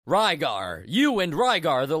Rygar, you and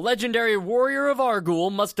Rygar, the legendary warrior of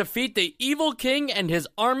Argul, must defeat the evil king and his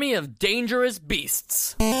army of dangerous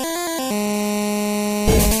beasts.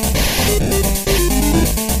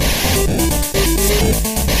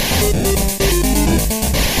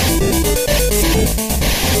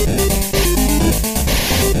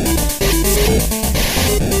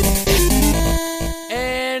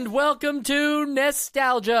 And welcome to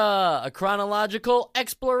Nostalgia, a chronological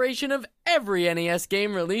exploration of every NES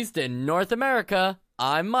game released in North America.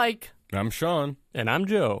 I'm Mike. I'm Sean. And I'm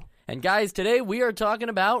Joe. And guys, today we are talking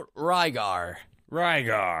about Rygar.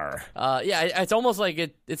 Rygar. Yeah, it's almost like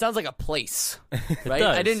it sounds like a place, right?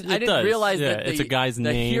 does. I didn't realize that it's a guy's the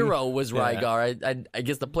name. hero was Rygar. I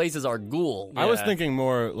guess the places are Ghoul. I was thinking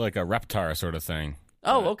more like a Reptar sort of thing.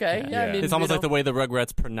 Oh, okay. Yeah. I mean, It's almost like the way the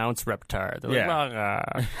Rugrats pronounce Reptar. They're Yeah.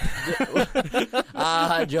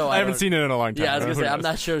 like, Joe, I haven't seen it in a long time. Yeah, I was gonna Who say I'm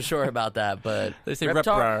knows? not sure about that, but They say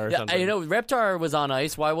Reptar or Yeah, something. you know, Reptar was on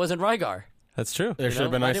ice. Why wasn't Rygar? That's true. There should have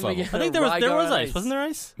been Why ice didn't we level. get I think a there was Rygar on ice. Wasn't there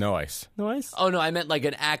ice? No ice. No ice? Oh no, I meant like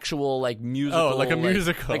an actual musical. Oh, like a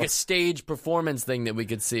musical. like a stage performance thing that we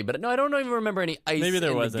could see. But no, I don't even remember any ice. Maybe there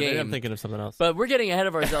in wasn't. the game. Maybe I'm thinking of something else. But we're getting ahead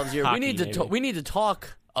of ourselves here. Hockey, We need to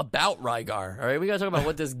talk about Rygar. All right, we got to talk about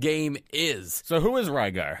what this game is. So who is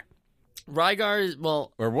Rygar? Rygar is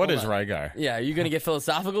Or what hold is on. Rygar? Yeah, are you going to get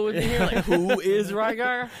philosophical with me here? Like, who is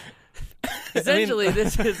Rygar? Essentially,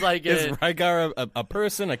 this is like Is Rygar a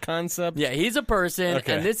person, a concept? yeah, he's a person,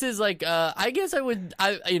 Okay. and this is like I guess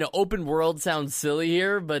open world sounds silly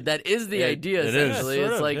here, but that is the idea. it is. Essentially, Yeah, it's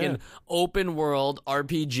sort of, like yeah. an open world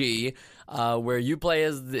RPG where you play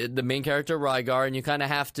as the main character Rygar, and you kind of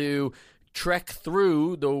have to trek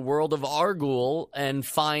through the world of Argul and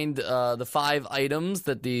find the 5 items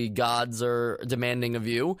that the gods are demanding of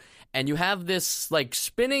you. And you have this like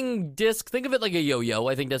spinning disc. Think of it like a yo-yo.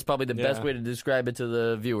 I think that's probably the best Yeah. way to describe it to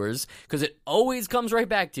the viewers because it always comes right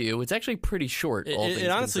back to you. It's actually pretty short. All things It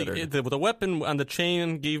honestly, considered. the weapon on the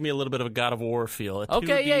chain gave me a little bit of a God of War feel. A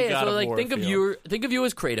Okay, 2D yeah. God So of like, War think of feel. you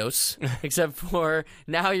as Kratos, except for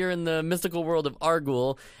now you're in the mystical world of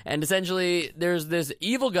Argul, and essentially there's this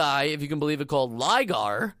evil guy, if you can believe it, called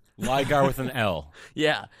Lygar. Lygar with an L.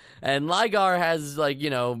 Yeah, and Lygar has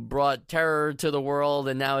brought terror to the world,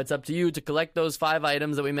 and now it's up to you to collect those 5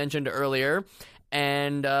 items that we mentioned earlier,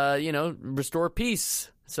 and restore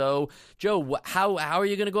peace. So, Joe, how are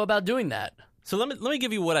you going to go about doing that? So let me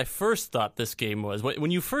give you what I first thought this game was.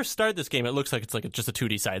 When you first start this game, it looks like it's like just a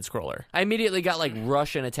 2D side scroller. I immediately got like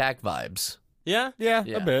Rush and Attack vibes. Yeah. Yeah,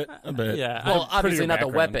 Yeah. a bit. Yeah. Well, obviously not the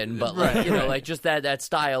background. weapon, but like, like just that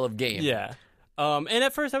style of game. Yeah. And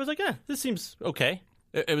at first I was like, this seems okay.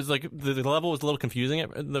 It was like the level was a little confusing at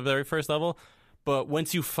the very first level, but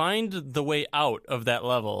once you find the way out of that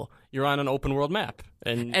level, you're on an open world map.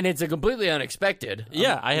 And it's a completely unexpected.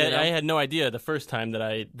 Yeah, I you know? had no idea the first time that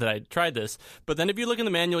I tried this. But then if you look in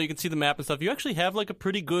the manual, you can see the map and stuff. You actually have like a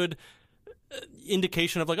pretty good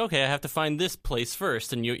indication of like, okay, I have to find this place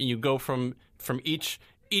first, and you go from each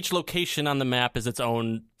location on the map is its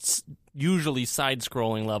own usually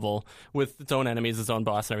side-scrolling level with its own enemies, its own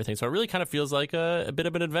boss, and everything. So it really kind of feels like a bit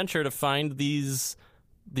of an adventure to find these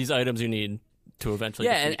items you need to eventually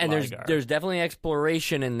defeat and Lygar. there's definitely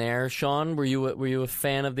exploration in there. Sean, were you a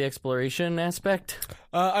fan of the exploration aspect?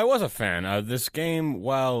 I was a fan. This game,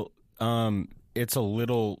 while it's a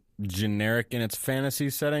little generic in its fantasy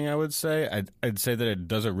setting, I would say, I'd say that it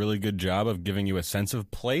does a really good job of giving you a sense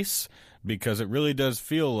of place, because it really does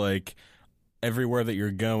feel like everywhere that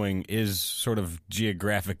you're going is sort of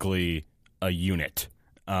geographically a unit.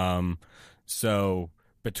 So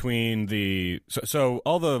between so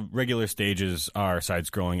all the regular stages are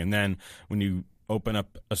side-scrolling, and then when you open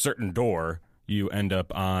up a certain door, you end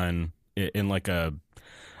up in like a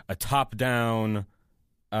top-down,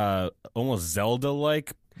 almost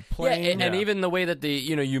Zelda-like plane. Yeah, and even the way that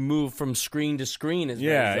you move from screen to screen is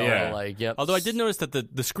Yeah, very yeah. Zelda-like. Yep. Although I did notice that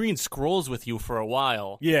the screen scrolls with you for a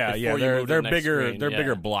while. Yeah, before you they're move to the next bigger. screen. They're Yeah.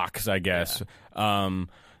 bigger blocks, I guess.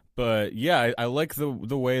 But yeah, I like the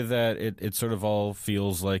way that it sort of all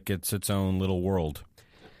feels like it's its own little world.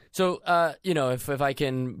 So, if I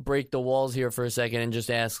can break the walls here for a second and just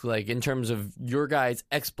ask, like, in terms of your guys'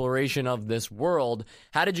 exploration of this world,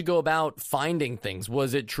 how did you go about finding things?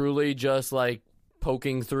 Was it truly just like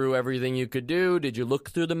poking through everything you could do? Did you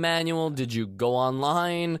look through the manual? Did you go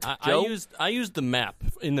online? Joe? I used the map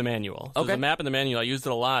in the manual. So Okay. the map in the manual, I used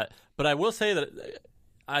it a lot. But I will say that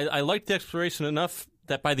I liked the exploration enough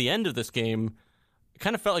that by the end of this game, it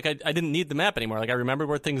kind of felt like I didn't need the map anymore. Like I remembered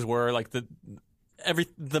where things were. Like the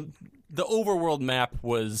overworld map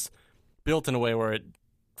was built in a way where it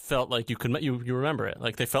felt like you remember it.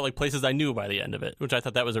 Like they felt like places I knew by the end of it, which I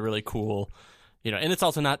thought that was a really cool, and it's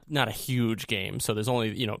also not a huge game. So there's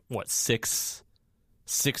only, six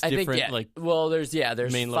different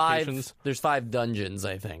there's main five locations. There's 5 dungeons,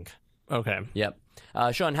 I think. Okay. Yep.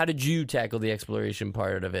 Sean, how did you tackle the exploration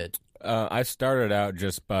part of it? I started out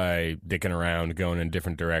just by dicking around, going in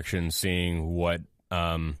different directions, seeing what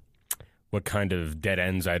kind of dead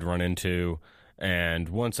ends I'd run into. And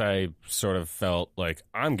once I sort of felt like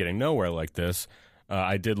I'm getting nowhere like this,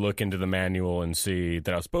 I did look into the manual and see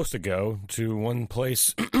that I was supposed to go to one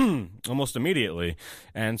place almost immediately.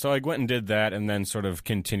 And so I went and did that and then sort of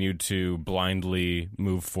continued to blindly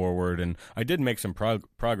move forward. And I did make some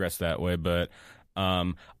progress that way, but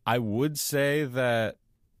I would say that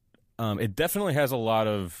it definitely has a lot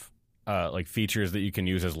of features that you can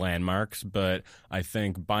use as landmarks, but I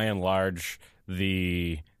think by and large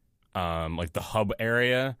the hub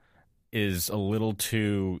area is a little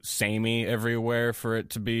too samey everywhere for it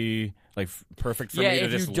to be perfect for me to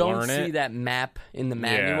just learn it. If you don't see that map in the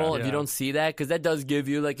manual, if you don't see that, because that does give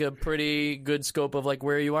you a pretty good scope of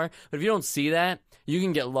where you are. But if you don't see that, you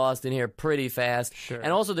can get lost in here pretty fast. Sure.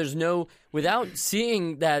 And also, without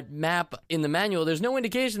seeing that map in the manual, there's no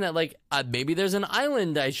indication that maybe there's an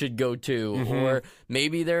island I should go to, or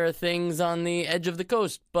maybe there are things on the edge of the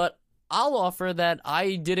coast. But I'll offer that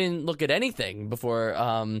I didn't look at anything before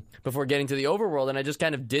getting to the overworld, and I just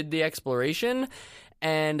kind of did the exploration,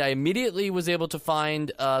 and I immediately was able to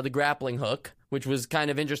find the grappling hook, which was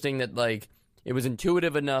kind of interesting that it was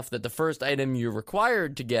intuitive enough that the first item you're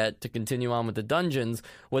required to get to continue on with the dungeons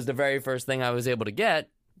was the very first thing I was able to get.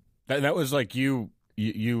 That was you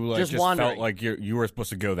just felt like you were supposed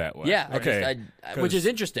to go that way. Yeah. Okay. Which is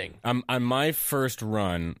interesting. On my first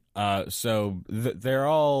run, they're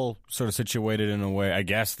all sort of situated in a way, I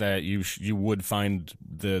guess, that you would find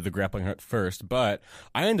the grappling hook first. But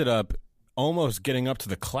I ended up almost getting up to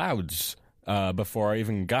the clouds before I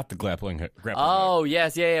even got the grappling hook. Oh,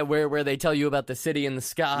 yes, yeah, where they tell you about the city in the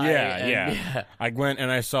sky. Yeah. I went and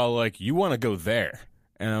I saw you want to go there.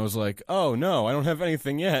 And I was like, oh, no, I don't have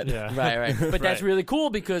anything yet. Yeah. Right. But that's really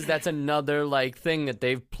cool because that's another, thing that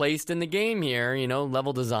they've placed in the game here,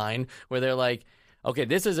 level design, where they're like, okay,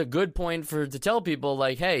 this is a good point to tell people,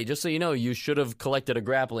 hey, just so you know, you should have collected a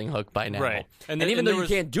grappling hook by now. Right. And even though you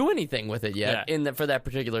can't do anything with it yet for that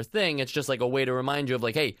particular thing, it's just a way to remind you of,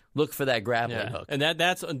 hey, look for that grappling hook. And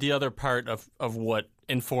that's the other part of what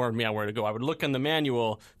informed me on where to go. I would look in the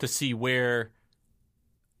manual to see where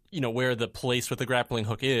the place with the grappling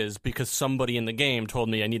hook is, because somebody in the game told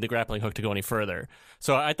me I need the grappling hook to go any further.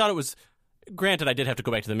 So I thought it was, granted I did have to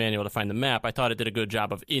go back to the manual to find the map. I thought it did a good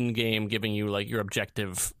job of in-game giving you your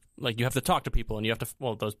objective. You have to talk to people, and you have to,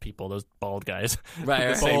 those bald guys. Right.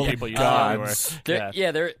 The same people you saw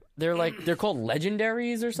everywhere. They're called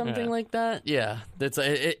legendaries or something like that. Yeah. That's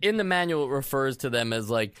in the manual it refers to them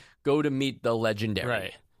as go to meet the legendary.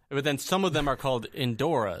 Right. But then some of them are called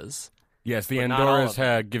Endoras. Yes, the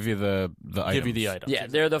Endoras give you the items. Give you the items. Yeah,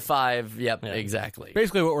 they're the 5. Yep, exactly.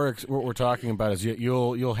 Basically, what we're talking about is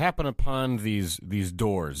you'll happen upon these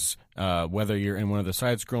doors, whether you're in one of the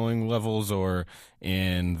side-scrolling levels or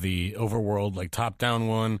in the overworld top-down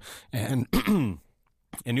one, and and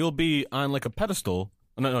you'll be on a pedestal.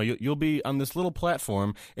 No, you'll be on this little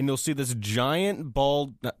platform, and you'll see this giant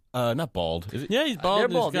bald, not bald. Is it? Yeah, he's bald. They're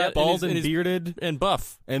bald. Bald and bearded. And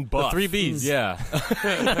buff. And buff. The 3 Bs. Yeah.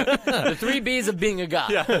 The 3 Bs of being a guy.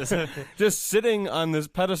 Yeah. Just sitting on this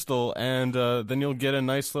pedestal, and then you'll get a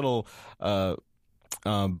nice little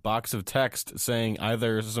box of text saying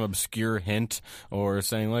either some obscure hint or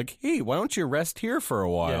saying hey, why don't you rest here for a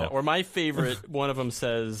while? Yeah. Or my favorite, one of them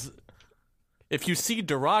says, if you see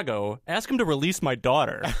Durago, ask him to release my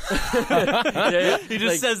daughter. He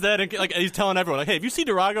just says that, and he's telling everyone, hey, if you see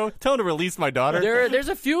Durago, tell him to release my daughter. There's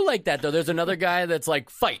a few like that, though. There's another guy that's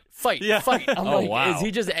fight. I'm wow. Is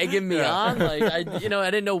he just egging me on? I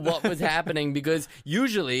didn't know what was happening, because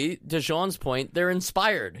usually, to Sean's point, they're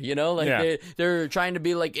inspired. They're trying to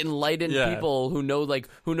be enlightened people who know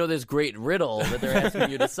this great riddle that they're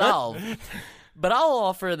asking you to solve. But I'll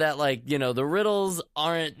offer that, the riddles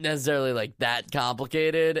aren't necessarily, that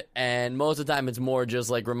complicated, and most of the time it's more just,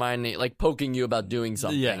 reminding, poking you about doing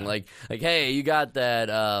something. Yeah. Hey, you got that,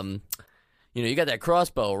 you got that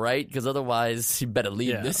crossbow, right? Because otherwise you better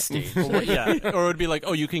leave this stage. Or it would be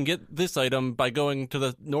you can get this item by going to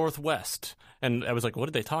the northwest. And I was what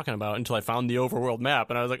are they talking about? Until I found the overworld map,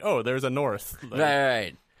 and I was oh, there's a north.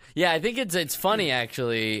 Right. Yeah, I think it's funny,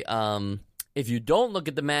 actually, if you don't look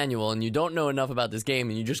at the manual and you don't know enough about this game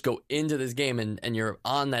and you just go into this game and you're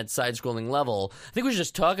on that side-scrolling level, I think we should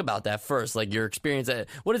just talk about that first, like your experience.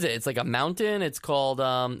 What is it? It's like a mountain. It's called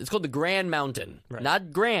the Grand Mountain,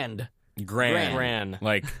 not Grand. Gran.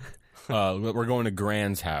 Like, we're going to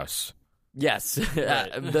Gran's house. Yes,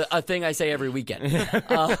 a thing I say every weekend.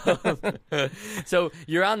 So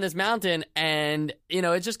you're on this mountain, and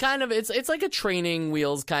it's just kind of it's like a training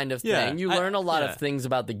wheels kind of thing. Yeah, You learn a lot of things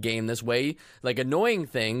about the game this way, like annoying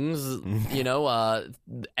things.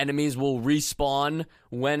 Enemies will respawn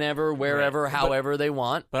whenever, wherever, however they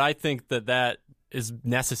want. But I think that is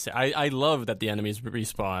necessary. I love that the enemies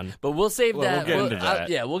respawn. But we'll save that. We'll get into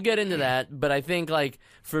that. We'll get into that. But I think, like,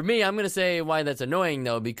 for me, I'm going to say why that's annoying,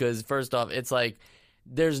 though, because first off, it's like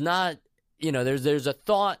there's not, there's a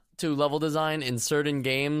thought to level design in certain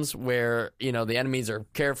games where, the enemies are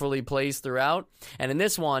carefully placed throughout. And in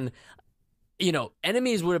this one,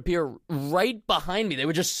 enemies would appear right behind me. They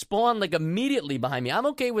would just spawn, like, immediately behind me. I'm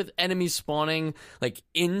okay with enemies spawning, like,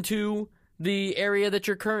 into the area that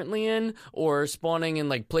you're currently in, or spawning in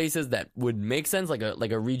like places that would make sense, like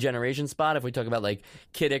a regeneration spot. If we talk about like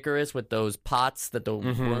Kid Icarus with those pots that the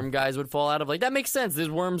worm guys would fall out of, like that makes sense. These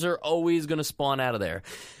worms are always going to spawn out of there.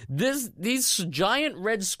 These giant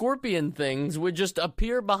red scorpion things would just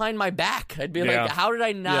appear behind my back. I'd be like, how did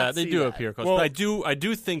I not? Yeah, they see do that? appear close. Well, but I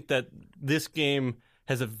do think that this game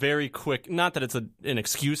has a very quick, not that it's an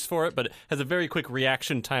excuse for it, but it has a very quick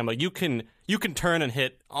reaction time. Like you can turn and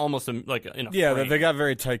hit almost like in a frame. They got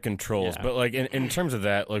very tight controls. Yeah. But like in terms of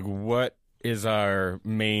that, like what is our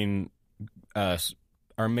main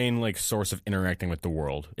like source of interacting with the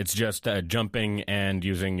world? It's just jumping and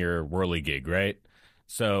using your whirligig, right?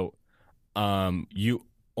 So you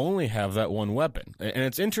only have that one weapon, and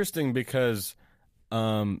it's interesting because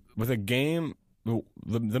with a game.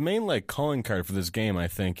 The main like calling card for this game, I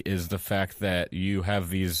think, is the fact that you have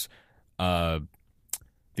these power-ups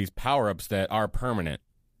that are permanent,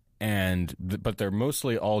 but they're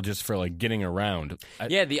mostly all just for like getting around.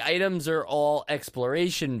 The items are all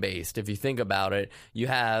exploration based. If you think about it, you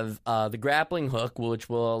have the grappling hook, which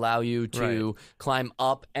will allow you to climb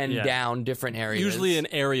up and down different areas. Usually an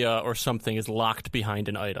area or something is locked behind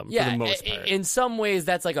an item for the most part. In some ways,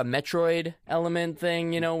 that's like a Metroid element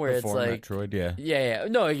thing, where Before it's like Metroid, Yeah.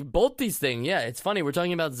 No, both these things. Yeah, it's funny. We're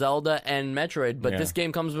talking about Zelda and Metroid, but this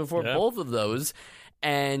game comes before both of those.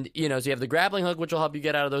 And, so you have the grappling hook, which will help you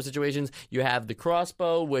get out of those situations. You have the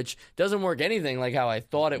crossbow, which doesn't work anything like how I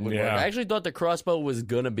thought it would work. I actually thought the crossbow was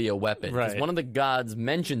going to be a weapon because one of the gods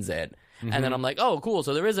mentions it. And then I'm like, oh, cool,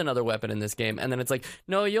 so there is another weapon in this game. And then it's like,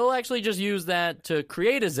 no, you'll actually just use that to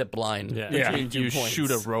create a zip line between 2 you points. shoot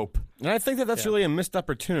a rope. And I think that's really a missed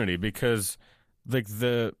opportunity because like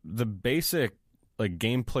the basic like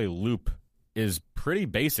gameplay loop is pretty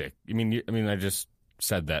basic. I mean, I just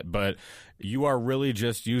said that, but you are really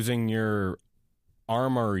just using your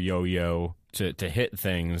armor yo-yo to hit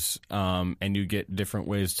things, and you get different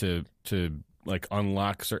ways to like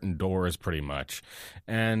unlock certain doors pretty much.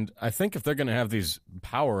 And I think if they're going to have these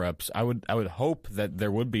power-ups, I would hope that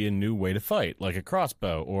there would be a new way to fight, like a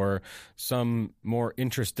crossbow or some more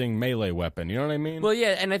interesting melee weapon. You know what I mean? Well,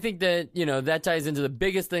 yeah, and I think that, that ties into the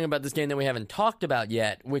biggest thing about this game that we haven't talked about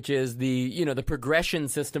yet, which is the progression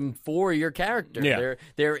system for your character. Yeah.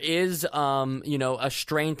 There is, a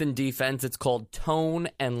strength and defense. It's called Tone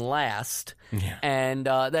and Last. Yeah. And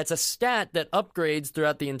that's a stat that upgrades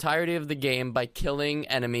throughout the entirety of the game by killing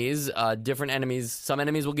enemies, different enemies. Some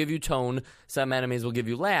enemies will give you Tone, some enemies will give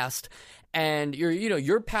you Last. And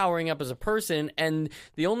you're powering up as a person, and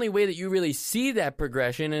the only way that you really see that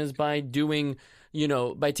progression is by doing,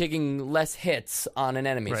 by taking less hits on an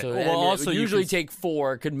enemy. Right. So Well, also you you usually can- take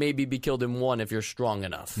 4, could maybe be killed in 1 if you're strong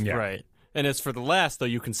enough. Yeah. Right. And as for the last, though,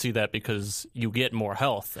 you can see that because you get more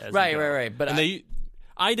health. As Right, you go. right. But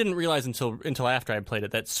I didn't realize until after I played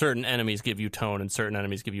it that certain enemies give you Tone and certain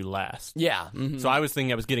enemies give you Last. yeah. Mhm. So I was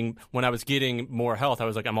thinking when I was getting more health, I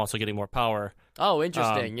was like, I'm also getting more power. Oh,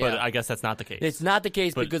 interesting. Yeah. But I guess that's not the case. It's not the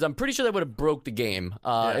case because I'm pretty sure that would have broke the game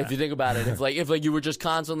if you think about it. If you were just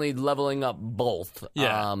constantly leveling up both.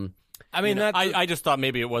 Yeah. I mean, I just thought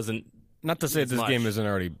maybe it wasn't. not to say as this much. game isn't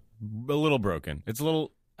already a little broken. It's a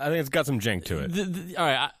little. I think it's got some jank to it. All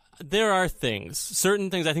right, there are certain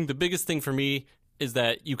things. I think the biggest thing for me is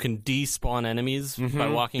that you can despawn enemies by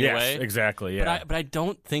walking Yes, away. exactly. Yeah. But I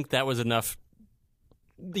don't think that was enough.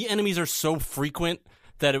 The enemies are so frequent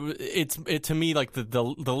that it to me like the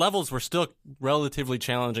levels were still relatively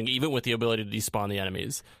challenging, even with the ability to despawn the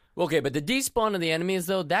enemies. Okay, but the despawn of the enemies,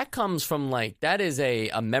 though, that comes from, that is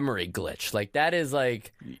a memory glitch. That is,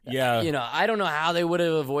 Yeah. I don't know how they would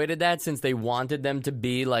have avoided that since they wanted them to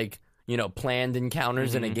be, planned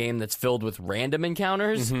encounters in a game that's filled with random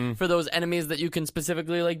encounters for those enemies that you can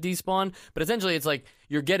specifically like despawn. But essentially, it's like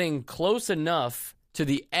you're getting close enough to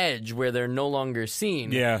the edge where they're no longer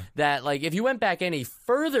seen. Yeah. That like if you went back any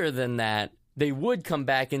further than that, they would come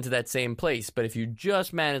back into that same place. But if you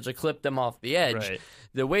just manage to clip them off the edge, Right.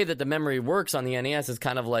 the way that the memory works on the NES is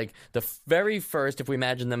kind of like the very first, if we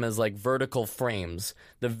imagine them as like vertical frames,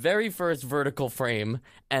 the very first vertical frame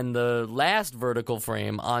and the last vertical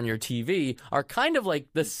frame on your TV are kind of like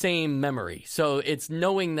the same memory. So it's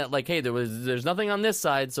knowing that like, hey, there's nothing on this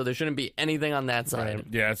side, so there shouldn't be anything on that side. Right.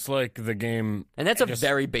 Yeah, it's like the game. And that's a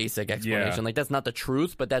very basic explanation. Yeah. Like that's not the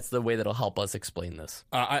truth, but that's the way that'll help us explain this.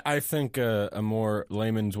 I think a more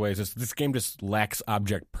layman's way is this game just lacks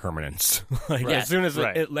object permanence. Like Right. as soon as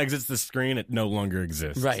Right. it exits the screen, it no longer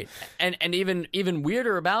exists. Right. And even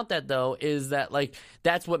weirder about that though is that like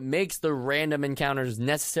that's what makes the random encounters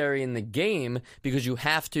necessary in the game, because you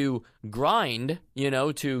have to grind,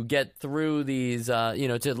 to get through these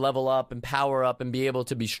to level up and power up and be able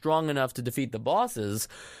to be strong enough to defeat the bosses.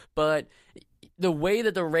 But the way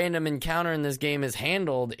that the random encounter in this game is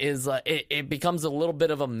handled is it becomes a little bit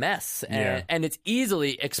of a mess, and it's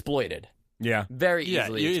easily exploited. Yeah. Very Yeah,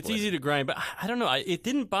 easily it's exploited. easy to grind, but I don't know. It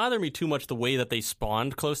didn't bother me too much the way that they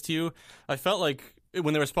spawned close to you. I felt like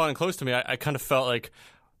when they were spawning close to me, I kind of felt like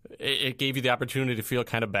it gave you the opportunity to feel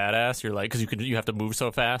kind of badass. You're like, because you have to move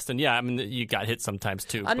so fast, and yeah, I mean you got hit sometimes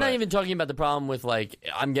too. I'm not even talking about the problem with like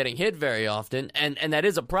I'm getting hit very often, and that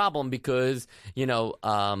is a problem because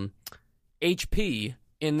HP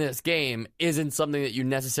in this game isn't something that you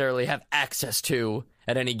necessarily have access to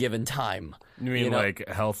at any given time. You mean like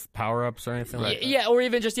health power-ups or anything like that? Yeah, or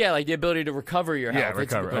even just like the ability to recover your health.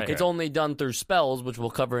 recover, okay. It's only done through spells, which we'll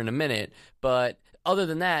cover in a minute. But other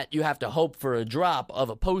than that, you have to hope for a drop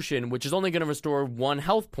of a potion, which is only going to restore 1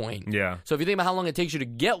 health point. Yeah. So if you think about how long it takes you to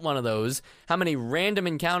get one of those, how many random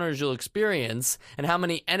encounters you'll experience, and how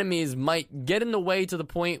many enemies might get in the way to the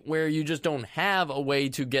point where you just don't have a way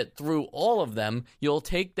to get through all of them, you'll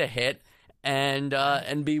take the hit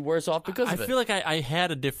and be worse off because of it. I feel like I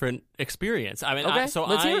had a different experience. I mean, Okay,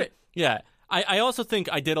 let's hear it. Yeah, I also think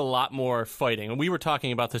I did a lot more fighting, and we were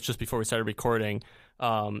talking about this just before we started recording.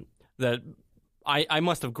 That I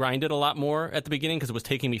must have grinded a lot more at the beginning because it was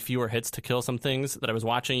taking me fewer hits to kill some things that I was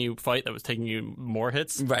watching you fight that was taking you more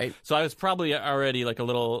hits. Right. So I was probably already like a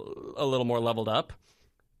little more leveled up.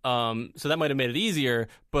 So that might have made it easier,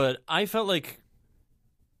 but I felt like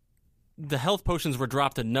the health potions were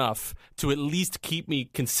dropped enough to at least keep me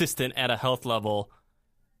consistent at a health level.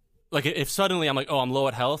 Like if suddenly I'm like, oh, I'm low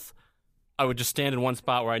at health, I would just stand in one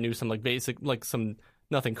spot where I knew some like basic, like some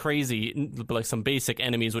nothing crazy, but like some basic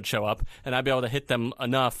enemies would show up, and I'd be able to hit them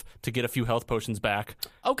enough to get a few health potions back.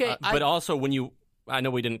 Okay, But also I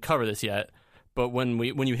know we didn't cover this yet, but when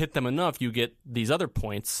you hit them enough, you get these other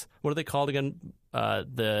points. What are they called again?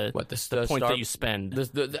 The points that you spend.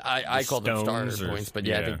 I call them star stones or- points, but I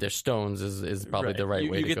yeah. think they're stones is probably the right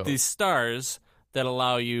way you to get go. these stars that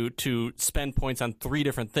allow you to spend points on 3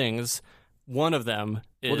 different things. One of them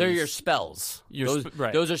is... Well, they're your spells.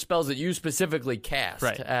 Right. Those are spells that you specifically cast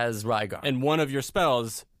Right. as Rygar. And one of your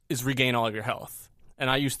spells is regain all of your health. And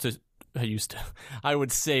I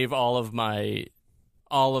would save all of my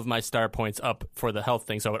star points up for the health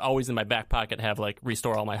thing. So I would always in my back pocket have like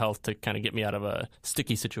restore all my health to kind of get me out of a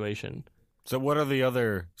sticky situation. So what are the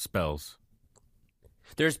other spells?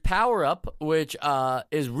 There's Power Up, which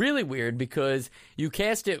is really weird because you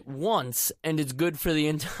cast it once and it's good for the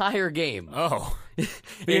entire game. Oh,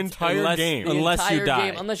 the entire game. The Unless you entire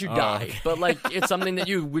die. game, unless you die. okay. But like it's something that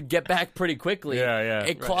you would get back pretty quickly. Yeah.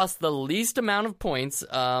 It costs the least amount of points.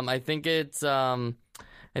 I think it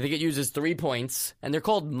uses 3 points, and they're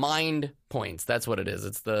called mind points. That's what it is.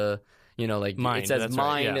 It's the Mind, it says that's mind,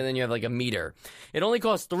 right, yeah. and then you have like a meter. It only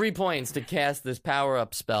costs 3 points to cast this power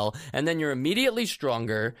up spell, and then you're immediately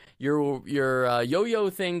stronger. Your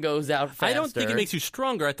yo-yo thing goes out faster. I don't think it makes you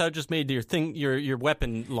stronger. I thought it just made your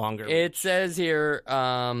weapon longer. It says here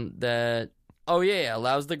that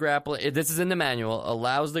allows the grappling. This is in the manual.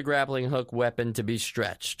 Allows the grappling hook weapon to be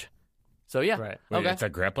stretched. So yeah, Right. Wait, okay. it's a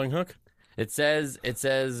grappling hook? It says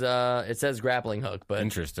grappling hook, but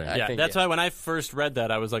Interesting. I yeah, think, that's why when I first read that,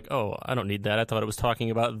 I was like, oh, I don't need that. I thought it was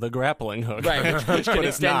talking about the grappling hook. right, which can But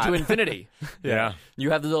it's extend to not. infinity. Yeah.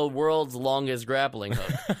 You have the world's longest grappling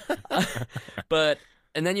hook.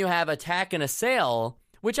 And then you have attack and assail,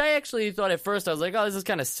 which I actually thought at first I was like, oh, this is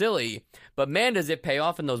kind of silly. But man, does it pay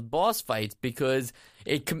off in those boss fights because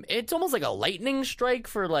it's almost like a lightning strike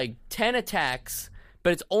for like 10 attacks.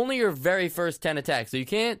 But it's only your very first 10 attacks. So you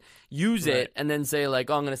can't use it and then say, like,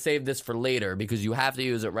 oh, I'm going to save this for later because you have to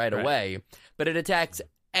use it right away. But it attacks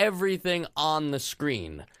everything on the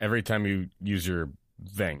screen. Every time you use your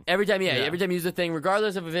thing. Every time you use the thing,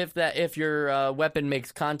 regardless of if your weapon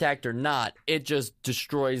makes contact or not, it just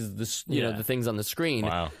destroys the things on the screen.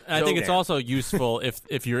 Wow. And I think it's also useful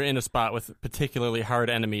if you're in a spot with particularly hard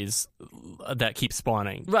enemies that keep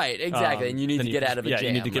spawning. Right, exactly, and you need to get out of a jam.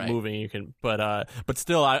 you need to get moving. You can, but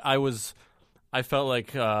still, I felt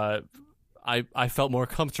like I felt more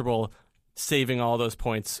comfortable saving all those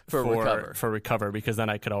points for recover because then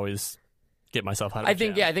I could always get myself out of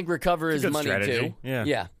jam. I think recover is money strategy. too.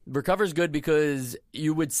 Yeah. Recover's good because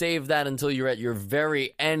you would save that until you're at your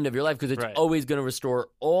very end of your life because it's always going to restore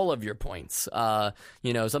all of your points.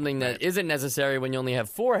 Something that isn't necessary when you only have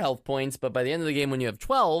 4 health points, but by the end of the game when you have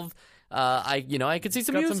 12, I could see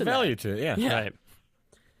some use in value that. to it. Yeah. Right.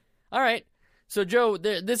 All right. So Joe,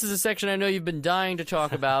 this is a section I know you've been dying to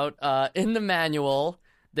talk about. In the manual,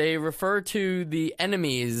 they refer to the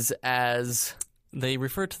enemies as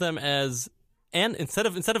and instead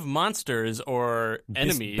of monsters or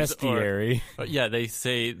enemies, bestiary. They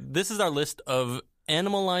say this is our list of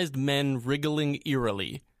animalized men wriggling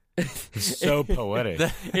eerily. So poetic.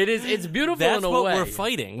 It's beautiful That's in a what way. we're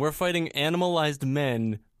fighting. We're fighting animalized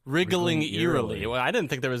men wriggling eerily. Well, I didn't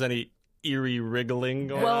think there was any eerie wriggling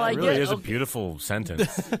going on. It really is a beautiful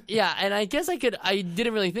sentence. Yeah, and I guess I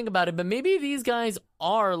didn't really think about it, but maybe these guys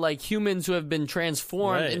are like humans who have been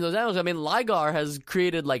transformed into those animals. I mean, Ligar has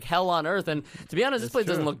created like hell on earth, and to be honest, this place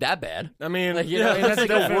doesn't look that bad. I mean, it's that's like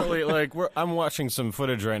definitely I'm watching some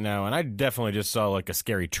footage right now, and I definitely just saw like a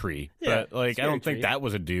scary tree. Yeah, but I don't think that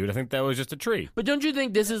was a dude. I think that was just a tree. But don't you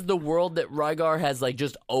think this is the world that Rygar has like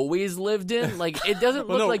just always lived in? Like it doesn't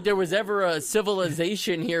look like there was ever a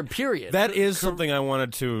civilization here. Period. That is something I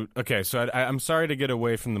wanted to. Okay, so I'm sorry to get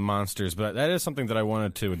away from the monsters, but that is something that I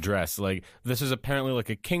wanted to address. Like this is apparently like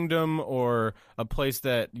a kingdom or a place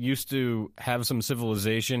that used to have some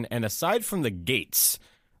civilization, and aside from the gates,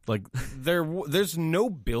 like there's no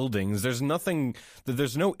buildings, there's nothing,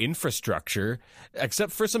 there's no infrastructure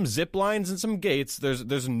except for some zip lines and some gates.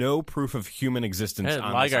 There's no proof of human existence. On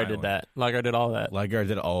this Ligar island. did that. Ligar did all that. Ligar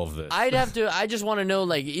did all of this. I just want to know,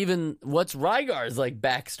 like, even what's Rygar's like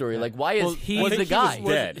backstory? Like, why is he the guy?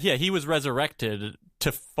 dead. Yeah, he was resurrected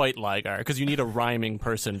to fight Ligar because you need a rhyming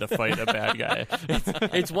person to fight a bad guy.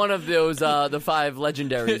 It's one of those the 5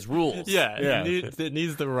 legendaries rules. Yeah. It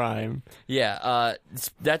needs the rhyme. Yeah,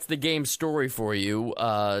 that's the game story for you.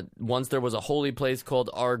 Once there was a holy place called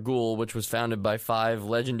Argul, which was founded by 5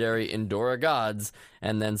 legendary Indora gods,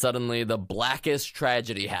 and then suddenly the blackest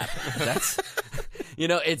tragedy happened. That's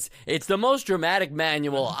it's the most dramatic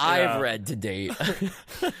manual I've read to date.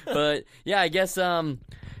 But yeah, I guess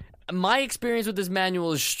my experience with this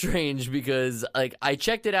manual is strange because, like, I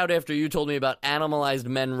checked it out after you told me about animalized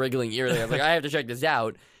men wriggling eerily. I was like, I have to check this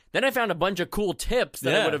out. Then I found a bunch of cool tips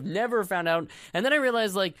that I would have never found out. And then I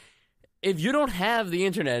realized, like, if you don't have the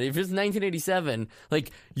internet, if it's 1987,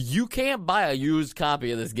 like, you can't buy a used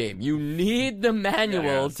copy of this game. You need the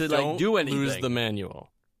manual to, like, do anything. Lose the manual.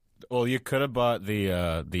 Well, you could have bought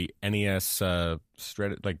the NES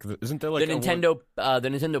like isn't there like the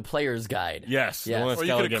Nintendo Player's Guide? Yes. Yeah. Or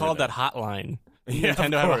you could have called that hotline.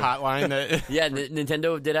 Nintendo had a hotline. Yeah,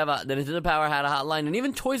 Nintendo did have the Nintendo Power had a hotline, and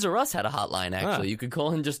even Toys R Us had a hotline. Actually, you could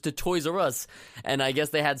call in just to Toys R Us, and I guess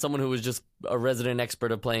they had someone who was just a resident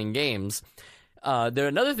expert of playing games.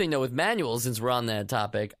 Another thing though with manuals, since we're on that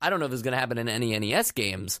topic, I don't know if this is going to happen in any NES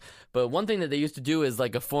games, but one thing that they used to do is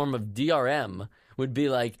like a form of DRM. Would be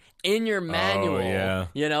like in your manual,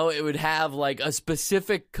 it would have like a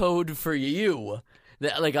specific code for you,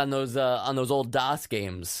 that, like on those old DOS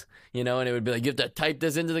games, and it would be like you have to type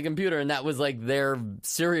this into the computer, and that was like their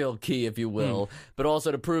serial key, if you will, but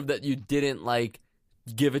also to prove that you didn't like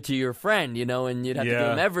give it to your friend, and you'd have to give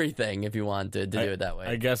them everything if you wanted to do it that way.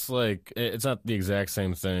 I guess like it's not the exact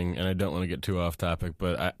same thing, and I don't want to get too off topic,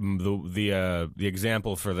 but the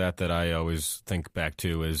example for that I always think back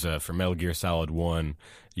to is for Metal Gear Solid 1.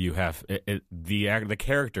 You have the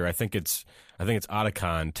character. I think it's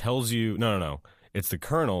Otacon tells you no. It's the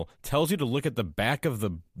Colonel tells you to look at the back of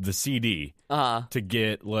the CD to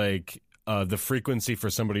get like. The frequency for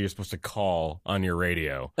somebody you're supposed to call on your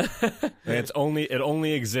radio. And it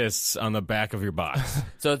only exists on the back of your box.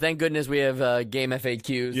 So thank goodness we have game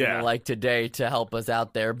FAQs and the like today to help us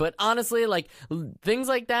out there. But honestly, like things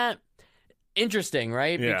like that, interesting,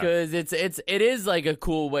 right? Yeah. Because it is like a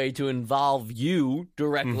cool way to involve you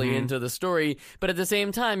directly into the story. But at the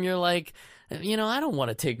same time, you're like, I don't want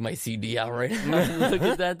to take my CD out right now and look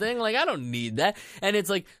at that thing. Like, I don't need that. And it's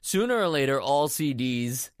like, sooner or later, all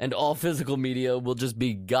CDs and all physical media will just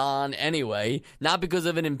be gone anyway. Not because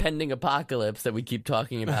of an impending apocalypse that we keep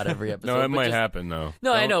talking about every episode. No, it might happen, though.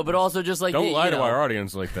 No, I know, but also just like... Don't lie to our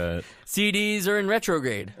audience like that. CDs are in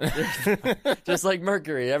retrograde. Just like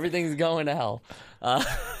Mercury. Everything's going to hell.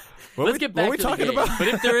 Let's get back to the game. But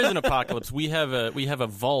if there is an apocalypse, we have a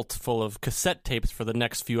vault full of cassette tapes for the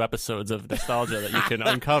next few episodes of Nostalgia that you can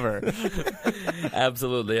uncover.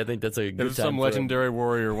 Absolutely, I think that's a good If time some legendary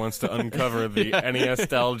warrior wants to uncover the NES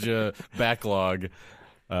Nostalgia backlog.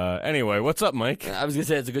 Anyway, what's up, Mike? I was gonna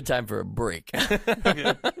say it's a good time for a break.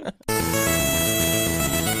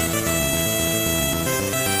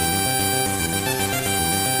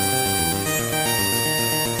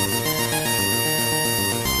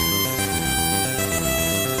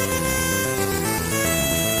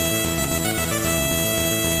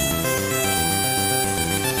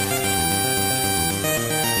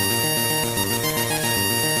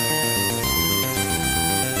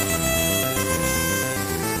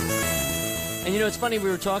 And it's funny, we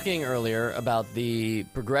were talking earlier about the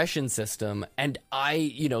progression system, and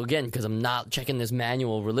I, again, because I'm not checking this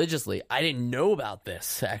manual religiously, I didn't know about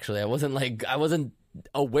this, actually. I wasn't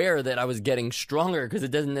aware that I was getting stronger because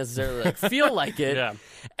it doesn't necessarily feel like it. Yeah.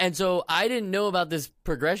 And so I didn't know about this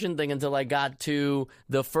progression thing until I got to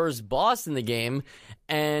the first boss in the game.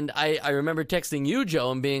 And I remember texting you,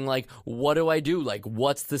 Joe, and being like, what do I do? Like,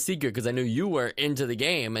 what's the secret? Because I knew you were into the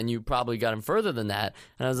game and you probably got him further than that.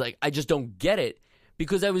 And I was like, I just don't get it.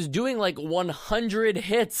 Because I was doing like 100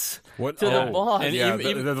 hits to the boss. And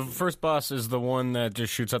the first boss is the one that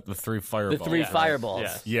just shoots up the 3 fireballs. The 3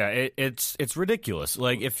 fireballs. Yeah, it's ridiculous.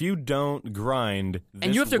 Like, if you don't grind,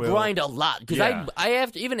 and you have to grind a lot. Because I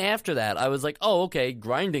have to, even after that, I was like, oh, okay,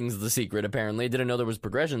 grinding's the secret, apparently. I didn't know there was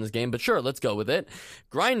progression in this game, but sure, let's go with it.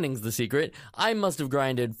 Grinding's the secret. I must have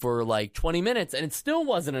grinded for like 20 minutes, and it still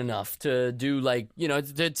wasn't enough to do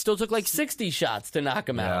it still took like 60 shots to knock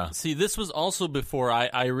him out. See, this was also before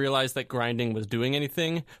I realized that grinding was doing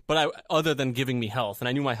anything, but other than giving me health, and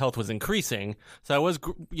I knew my health was increasing. So I was,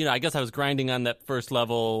 I guess I was grinding on that first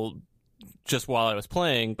level just while I was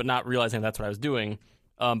playing, but not realizing that's what I was doing.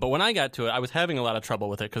 But when I got to it, I was having a lot of trouble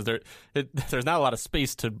with it because there's not a lot of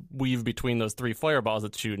space to weave between those 3 fireballs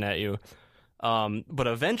that's shooting at you. But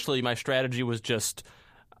eventually, my strategy was just,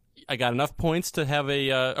 I got enough points to have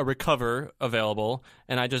a recover available,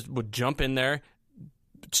 and I just would jump in there,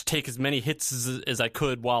 just take as many hits as I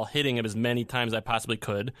could while hitting him as many times as I possibly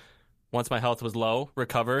could. Once my health was low,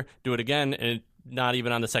 recover, do it again, and not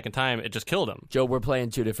even on the second time, it just killed him. Joe, we're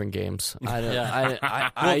playing 2 different games. I did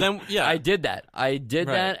that. I did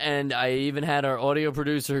that, and I even had our audio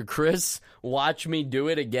producer, Chris, watch me do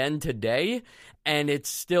it again today, and it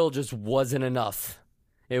still just wasn't enough.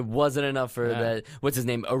 It wasn't enough for that. What's his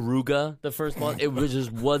name? Aruga, the first one. It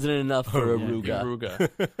just wasn't enough for Aruga.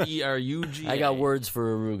 Aruga. E-R-U-G-A. I got words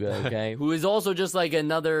for Aruga, okay? Who is also just like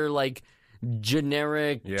another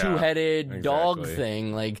generic two-headed dog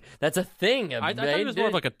thing. Like, that's a thing. I thought he was more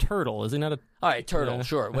of like a turtle. Is he not a... All right, turtle,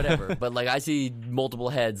 sure, whatever. But I see multiple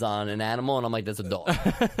heads on an animal, and I'm like, that's a dog.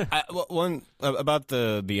 One about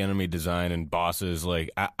the enemy design and bosses.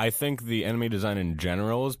 I think the enemy design in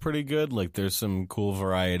general is pretty good. Like, there's some cool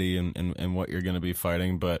variety in what you're going to be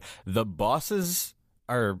fighting, but the bosses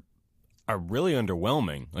are really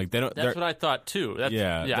underwhelming. Like, they don't. That's what I thought too. I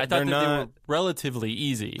thought that they were relatively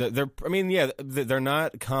easy. They're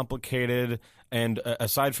not complicated. And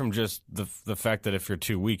aside from just the fact that if you're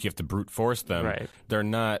too weak, you have to brute force them. They're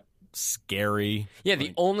not scary. Yeah,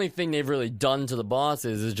 the only thing they've really done to the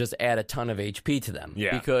bosses is just add a ton of HP to them.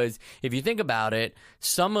 Yeah. Because if you think about it,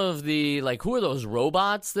 some of the, who are those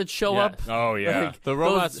robots that show up? Oh, yeah. The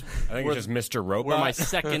robots I think it's just Mr. Robot. were my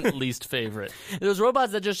second least favorite. Those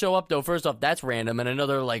robots that just show up, though, first off, that's random, and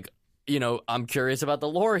another, I'm curious about the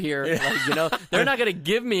lore here. They're not going to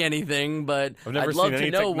give me anything, but I've never I'd love seen to any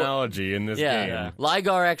know technology in this game. Yeah.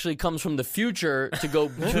 Ligar actually comes from the future to go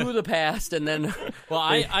to the past, and then... Well,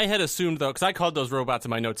 I had assumed, though, because I called those robots in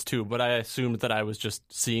my notes, too, but I assumed that I was just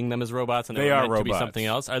seeing them as robots, and they are were meant to be robots. something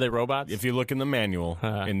else. Are they robots? If you look in the manual,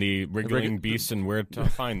 in the wriggling beasts and where to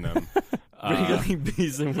find them... Wriggling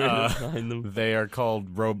bees and where to find them. They are called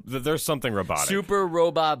there's something robotic. Super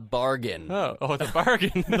Robot Bargain. Oh, the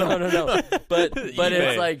bargain. No. But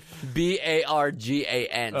it's like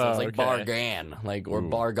BARGAN. So it's like okay. Bargan, or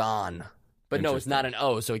Bargon. But no, it's not an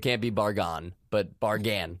O, so it can't be Bargon, but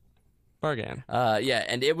Bargan. Bargan. Yeah,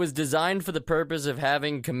 and it was designed for the purpose of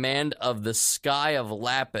having command of the sky of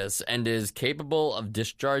Lapis and is capable of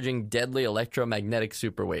discharging deadly electromagnetic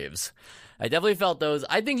superwaves. I definitely felt those.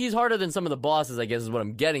 I think he's harder than some of the bosses, I guess is what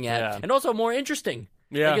I'm getting at. Yeah. And also more interesting.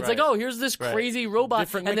 Yeah, like, it's like, oh, here's this crazy robot.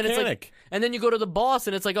 Different and then it's like, mechanic. and then you go to the boss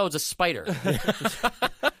and it's like, oh, it's a spider.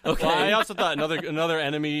 Okay. Well, I also thought another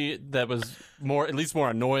enemy that was at least more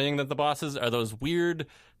annoying than the bosses are those weird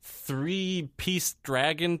 3-piece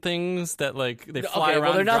dragon things that like they fly around.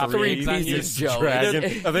 Well, they're not and drop 3 eggs on you. pieces, Joe.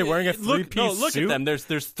 Dragon. Are they wearing a 3-piece look suit? at them. There's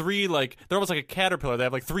 3 like they're almost like a caterpillar. They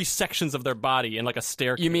have like 3 sections of their body and like a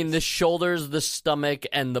staircase. You mean the shoulders, the stomach,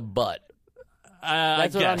 and the butt?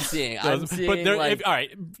 That's what I'm seeing. I'm seeing, like... all right,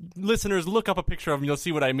 listeners, look up a picture of them. You'll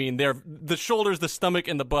see what I mean. They're the shoulders, the stomach,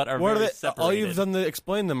 and the butt are What are very they? separated. All you've done to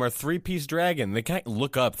explain them are 3-piece dragon. They can't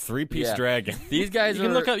look up 3-piece Yeah. dragon. These guys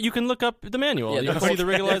You can look up the manual. Yeah, you can see the they're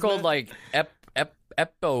regularized. called like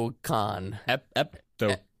Epocon.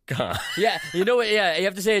 God. Yeah, you know what? Yeah, you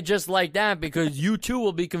have to say it just like that because you too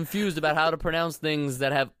will be confused about how to pronounce things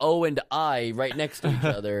that have O and I right next to each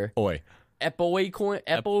other. Oi. Epoicon?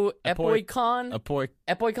 Apoy.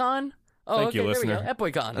 Epoicon? Oh, Thank okay, you, there listener. we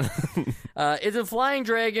go. Epoicon. It's a flying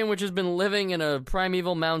dragon which has been living in a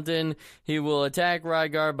primeval mountain. He will attack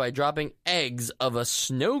Rygar by dropping eggs of a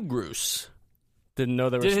snow goose. Didn't know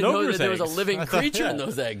there were Didn't snow know goose that there was a eggs. living I thought, creature in yeah.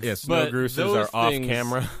 those eggs. Yeah, snow But gooses those are off things-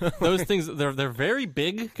 camera. Those things they're very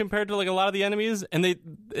big compared to like a lot of the enemies, and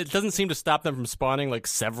it doesn't seem to stop them from spawning like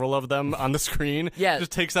several of them on the screen. Yeah. It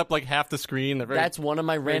just takes up like half the screen. They're very, That's one of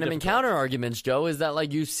my random difficult. encounter arguments, Joe, is that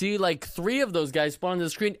like you see like 3 of those guys spawn on the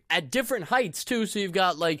screen at different heights too. So you've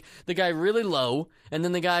got like the guy really low and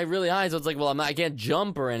then the guy really high. So it's like, well, I can't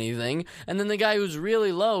jump or anything. And then the guy who's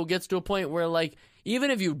really low gets to a point where like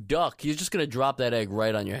even if you duck, he's just gonna drop that egg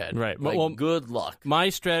right on your head. Right. Like, Well, good luck. My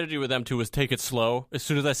strategy with them too was take it slow. As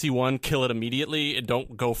soon as I see one, kill it immediately, and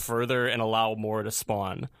don't go further and allow more to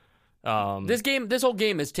spawn. This whole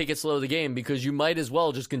game is take it slow the game because you might as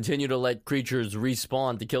well just continue to let creatures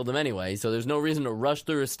respawn to kill them anyway. So there's no reason to rush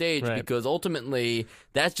through a stage Right. because ultimately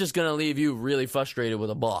that's just gonna leave you really frustrated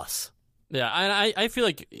with a boss. Yeah, and I feel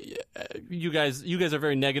like you guys are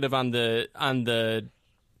very negative on the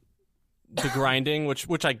grinding,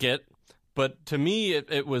 which I get, but to me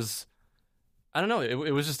it was, I don't know,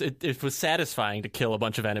 it was just it was satisfying to kill a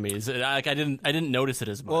bunch of enemies. I didn't notice it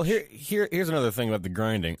as much. Well, here's another thing about the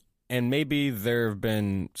grinding. And maybe there have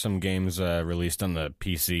been some games released on the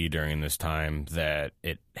PC during this time that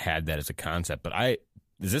it had that as a concept. But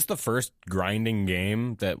is this the first grinding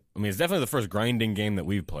game that? I mean, it's definitely the first grinding game that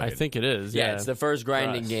we've played. I think it is. Yeah, Yeah, it's the first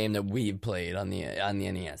grinding us. game that we've played on the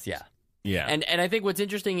NES. Yeah. Yeah. And I think what's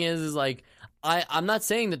interesting is like I'm not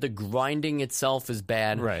saying that the grinding itself is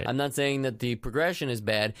bad. Right. I'm not saying that the progression is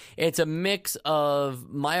bad. It's a mix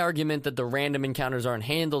of my argument that the random encounters aren't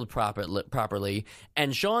handled properly,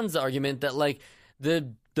 and Sean's argument that like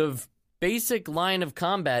the basic line of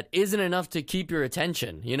combat isn't enough to keep your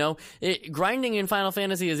attention. You know, grinding in Final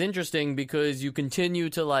Fantasy is interesting because you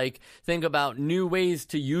continue to like think about new ways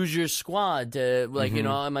to use your squad to like, you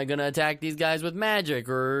know, am I going to attack these guys with magic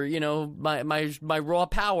or, you know, my raw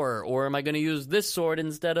power, or am I going to use this sword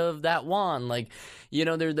instead of that wand? Like, you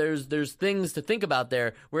know, there's things to think about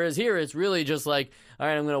there. Whereas here it's really just like, all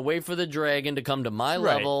right, I'm going to wait for the dragon to come to my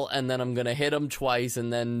level and then I'm going to hit him twice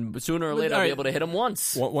and then sooner or later I'll be able to hit him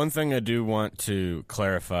once. One thing I do want to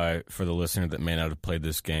clarify for the listener that may not have played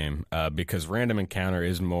this game, because random encounter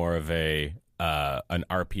is more of an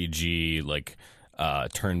RPG like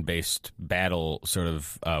turn-based battle sort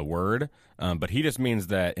of word, but he just means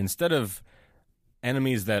that instead of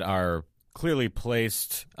enemies that are clearly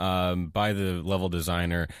placed by the level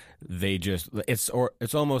designer, it's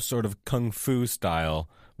almost sort of kung fu style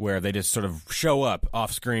where they just sort of show up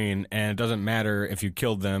off screen and it doesn't matter if you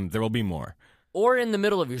killed them, there will be more. Or in the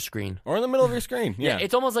middle of your screen. Or in the middle of your screen. Yeah.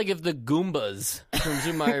 It's almost like if the Goombas from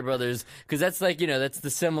Super Mario Brothers, because that's like, you know, that's the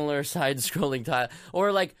similar side-scrolling tile.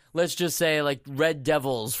 Or like, let's just say like Red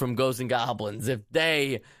Devils from Ghosts and Goblins, if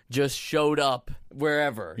they just showed up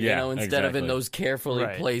wherever, you know, instead of in those carefully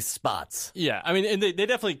placed spots. Yeah, I mean, and they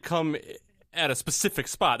definitely come at a specific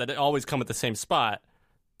spot. That they always come at the same spot,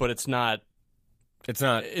 but it's not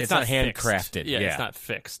not fixed. handcrafted. Yeah, it's not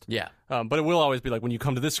fixed. Yeah. But it will always be like when you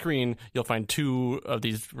come to this screen, you'll find 2 of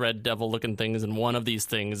these red devil looking things and 1 of these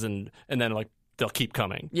things, and then like they'll keep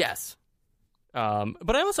coming. Yes.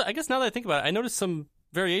 But I guess now that I think about it, I noticed some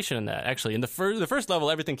variation in that actually. In the first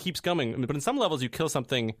level, everything keeps coming, but in some levels you kill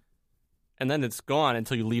something and then it's gone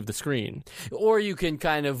until you leave the screen. Or you can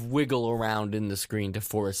kind of wiggle around in the screen to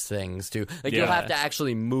force things to, like, you'll Yeah. have to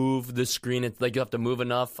actually move the screen. It's like you have to move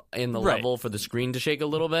enough in the Right. level for the screen to shake a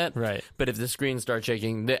little bit. Right. But if the screen starts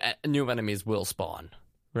shaking, the new enemies will spawn.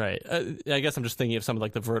 Right. I guess I'm just thinking of some of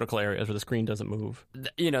like the vertical areas where the screen doesn't move.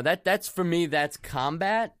 You know, that's for me, that's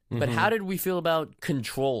combat. But Mm-hmm. how did we feel about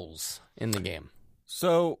controls in the game?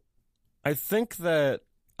 So, I think that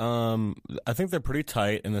they're pretty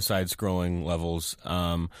tight in the side-scrolling levels.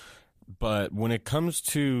 But when it comes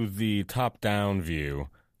to the top-down view,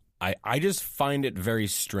 I just find it very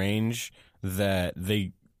strange that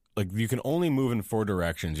they. Like, you can only move in 4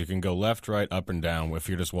 directions. You can go left, right, up, and down if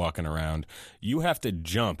you're just walking around. You have to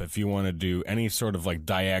jump if you want to do any sort of, like,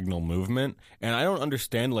 diagonal movement. And I don't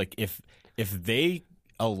understand, like, if they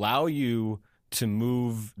allow you to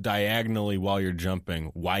move diagonally while you're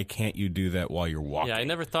jumping, why can't you do that while you're walking? Yeah, I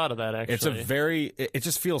never thought of that, actually. It's it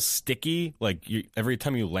just feels sticky. Like, every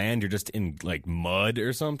time you land, you're just in, like, mud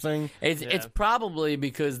or something. It's probably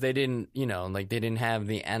because they didn't, you know, like, they didn't have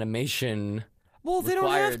the animation. Well, they don't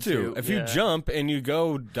have required to. to. If you Yeah. jump and you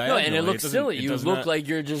go No, diagonally, and it looks doesn't- silly. it You does look not- like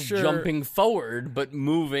you're just Sure. jumping forward, but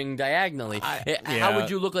moving diagonally. How yeah. would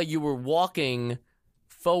you look like you were walking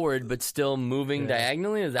forward, but still moving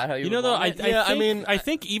diagonally? Is that how you? You know, would though, want it? I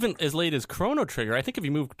think even as late as Chrono Trigger, I think if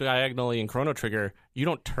you move diagonally in Chrono Trigger, you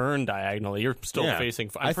don't turn diagonally. You're still Yeah.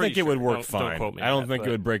 facing. I think it would work Don't fine. quote me I don't on think that,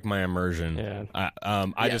 it would break my immersion. Yeah.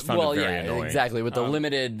 I just found it very annoying. exactly. With the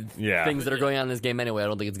limited yeah. things that are going on in this game anyway, I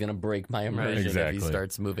don't think it's going to break my immersion if Exactly. he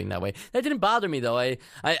starts moving that way. That didn't bother me though. I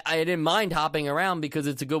didn't mind hopping around because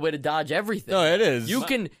it's a good way to dodge everything. No, it is.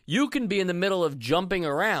 You can be in the middle of jumping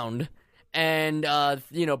around, and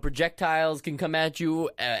you know, projectiles can come at you,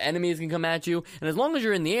 enemies can come at you, and as long as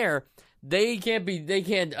you're in the air, they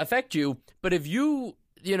can't affect you. But if you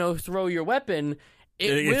throw your weapon,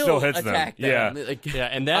 it will still hits them. attack them. Yeah. Like, Yeah,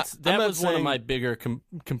 and I'm that not was one of saying- my bigger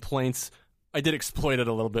complaints. I did exploit it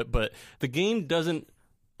a little bit, but the game doesn't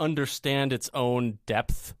understand its own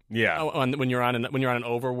depth. Yeah. When you're on an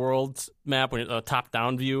overworld map, when a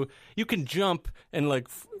top-down view, you can jump and like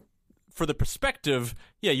for the perspective,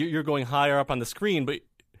 yeah, you're going higher up on the screen, but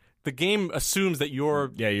the game assumes that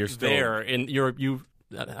you're you're still there and you.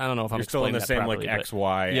 I don't know if I'm You're still in explaining the that same properly, like but-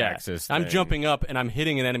 XY yeah. axis. I'm thing. jumping up and I'm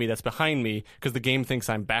hitting an enemy that's behind me because the game thinks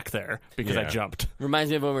I'm back there because I Yeah. jumped. reminds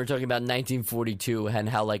me of when we were talking about 1942 and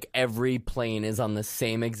how like every plane is on the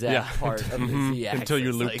same exact part of the Z-axis. Until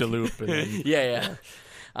you loop like, de loop. yeah.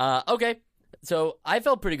 Okay. So I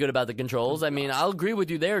felt pretty good about the controls. I mean, I'll agree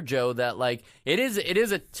with you there, Joe, that like it is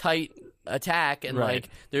a tight attack, and Right.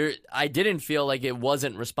 like I didn't feel like it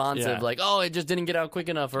wasn't responsive. Yeah. Like, oh, it just didn't get out quick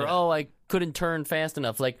enough, or oh, I couldn't turn fast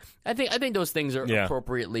enough. Like I think those things are Yeah.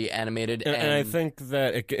 appropriately animated, And I think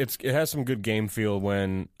that it has some good game feel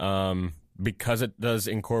when because it does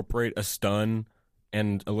incorporate a stun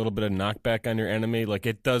and a little bit of knockback on your enemy. Like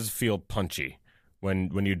it does feel punchy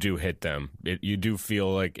when you do hit them. You do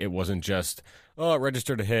feel like it wasn't just it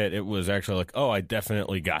registered a hit. It was actually like, oh, I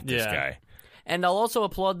definitely got this Yeah. guy. And I'll also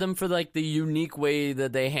applaud them for like the unique way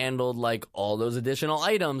that they handled like all those additional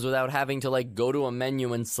items without having to like go to a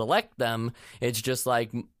menu and select them. It's just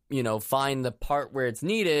like, find the part where it's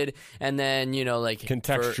needed, and then, like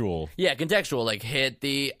Contextual. contextual, like hit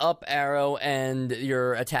the up arrow and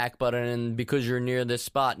your attack button, and because you're near this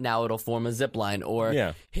spot, now it'll form a zip line, or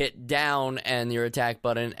Yeah. hit down and your attack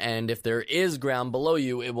button, and if there is ground below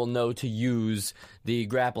you, it will know to use the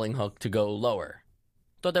grappling hook to go lower.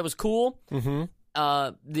 Thought that was cool. Mm-hmm.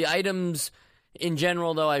 The items in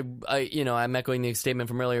general, though, I'm echoing the statement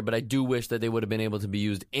from earlier, but I do wish that they would have been able to be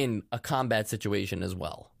used in a combat situation as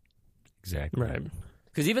well. Exactly. Right.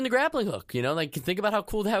 Because even the grappling hook, like think about how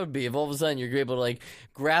cool that would be if all of a sudden you're able to like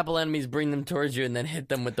grapple enemies, bring them towards you, and then hit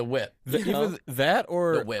them with the whip. you know? Either that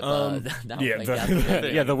or The whip. not yeah, like the,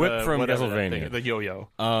 that. yeah, the whip from whatever that Castlevania. thing- the yo-yo.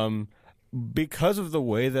 Because of the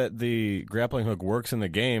way that the grappling hook works in the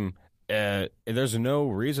game, there's no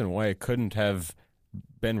reason why it couldn't have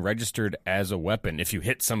been registered as a weapon if you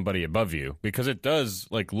hit somebody above you, because it does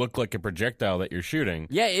like look like a projectile that you're shooting.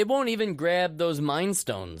 Yeah, it won't even grab those mind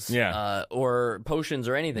stones, or potions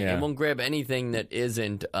or anything. Yeah. It won't grab anything that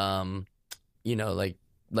isn't,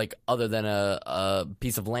 like other than a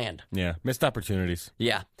piece of land. Yeah, missed opportunities.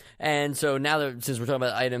 Yeah, and so now that since we're talking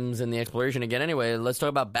about items and the exploration again, anyway, let's talk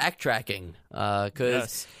about backtracking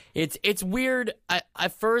because it's weird.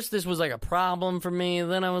 At first this was like a problem for me.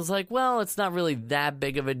 Then I was like, well, it's not really that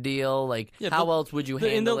big of a deal. Like, how else would you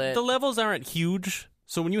handle it? The levels aren't huge.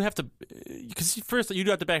 So when you have to, because first you do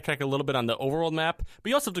have to backtrack a little bit on the overworld map, but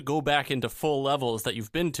you also have to go back into full levels that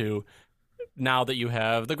you've been to now that you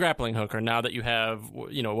have the grappling hook, or now that you have,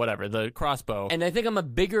 whatever, the crossbow. And I think I'm a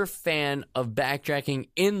bigger fan of backtracking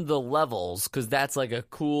in the levels, because that's like a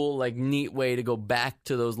cool, like neat way to go back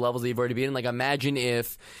to those levels that you've already been in. Like imagine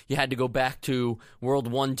if you had to go back to World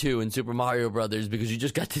 1, 2 in Super Mario Brothers because you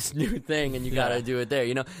just got this new thing and you got to do it there.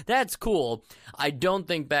 That's cool. I don't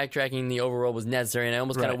think backtracking in the overworld was necessary, and I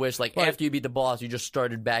almost kind of wish, like, after you beat the boss, you just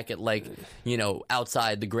started back at, like,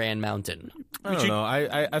 outside the Grand Mountain. I don't know.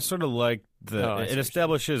 I sort of like it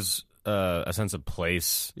establishes a sense of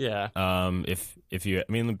place. Yeah.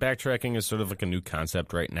 Backtracking is sort of like a new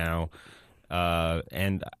concept right now,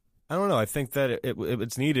 and I don't know. I think that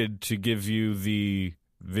it's needed to give you the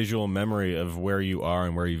visual memory of where you are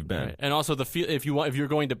and where you've been, right. And also if you're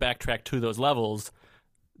going to backtrack to those levels,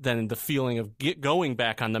 then the feeling of going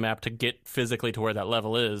back on the map to get physically to where that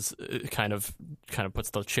level is, it kind of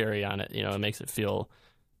puts the cherry on it. It makes it feel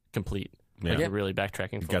complete. Yeah. Like you're really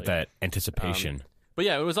backtracking. You've got that anticipation. But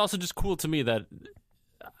yeah, it was also just cool to me that,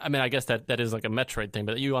 I guess that is like a Metroid thing,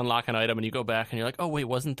 but you unlock an item and you go back and you're like, oh wait,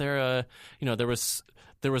 wasn't there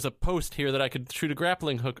there was a post here that I could shoot a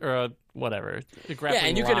grappling hook or a grappling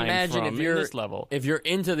and you line can imagine from in this level. If you're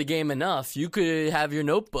into the game enough, you could have your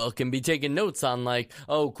notebook and be taking notes on, like,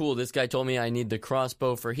 oh cool, this guy told me I need the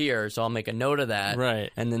crossbow for here, so I'll make a note of that.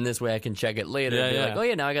 Right. And then this way I can check it later and be like, oh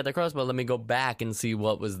yeah, now I got the crossbow, let me go back and see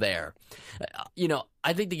what was there.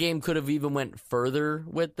 I think the game could have even went further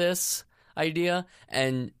with this idea,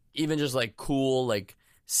 and even just like cool, like,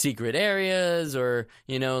 secret areas, or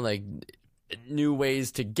like new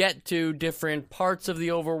ways to get to different parts of the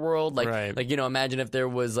overworld. Like imagine if there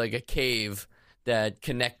was like a cave that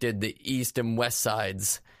connected the east and west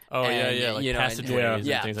sides. Oh, like passageways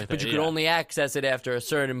and things like that. But you could only access it after a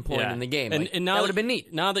certain point in the game. And now that would have been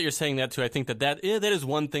neat. Now that you're saying that too, I think that is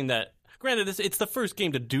one thing that, granted, it's the first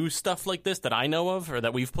game to do stuff like this that I know of, or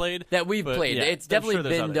that we've played. It's definitely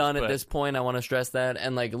been others, done at this point. I want to stress that.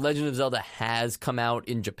 And like Legend of Zelda has come out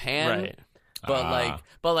in Japan. Right. But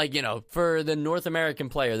for the North American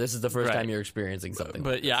player, this is the first time you're experiencing something.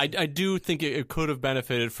 But yeah, I do think it could have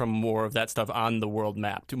benefited from more of that stuff on the world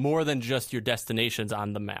map, to more than just your destinations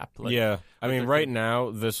on the map. Right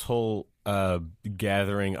now, this whole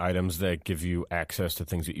gathering items that give you access to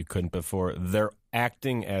things that you couldn't before, they're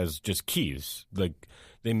acting as just keys. Like,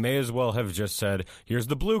 they may as well have just said, here's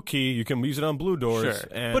the blue key, you can use it on blue doors.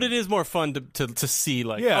 Sure. But it is more fun to see,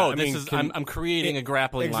 like, I'm creating a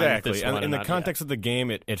grappling line with this one. In the context of the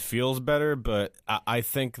game, it feels better, but I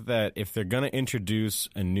think that if they're going to introduce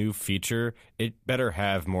a new feature, it better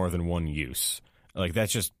have more than one use. Like,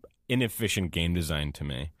 that's just inefficient game design to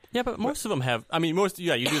me. Yeah, but most of them have. You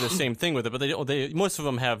do the same thing with it, but most of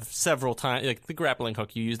them have several times. Like the grappling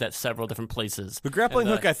hook, you use that several different places. The grappling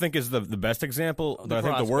hook, I think, is the best example. But I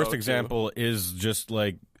think the worst example is just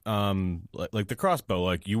like the crossbow.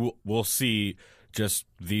 Like you will see just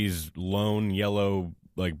these lone yellow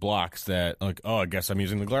blocks that I guess I'm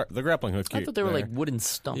using the grappling hook. I thought they were like wooden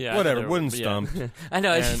stump. Yeah, whatever, wooden stump. I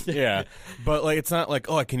know. But it's not like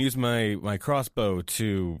I can use my crossbow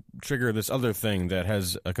to trigger this other thing that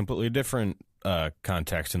has a completely different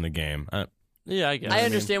context in the game. I guess. I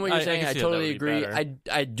understand what you're saying. I totally agree.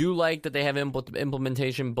 I do like that they have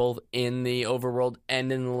implementation both in the overworld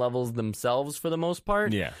and in the levels themselves for the most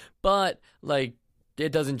part. Yeah. But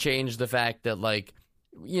it doesn't change the fact that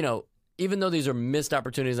even though these are missed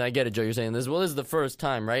opportunities, and I get it, Joe, you're saying this is the first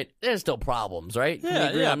time, right? There's still problems, right? Can you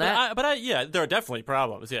agree on that? There are definitely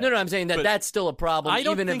problems, yeah. No, I'm saying that's still a problem,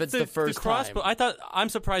 even if it's the first crossbow, time. I'm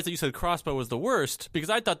surprised that you said crossbow was the worst,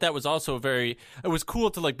 because I thought that was also it was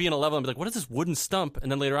cool to be in a level and be like, what is this wooden stump?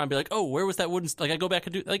 And then later on be like, oh, where was that wooden stump? I go back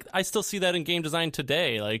and do, I still see that in game design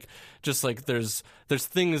today. There's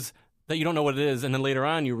things that you don't know what it is, and then later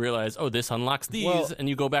on you realize, oh, this unlocks these, and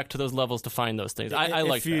you go back to those levels to find those things. I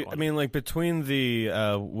like that one. Between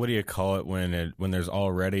the what do you call it when there's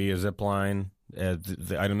already a zip line,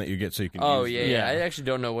 the item that you get so you can use I actually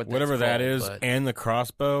don't know whatever that is, and the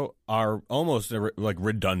crossbow are almost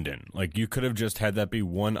redundant. Like, you could have just had that be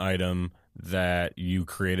one item that you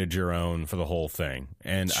created your own for the whole thing.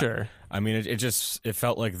 And sure. It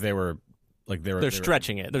felt like they're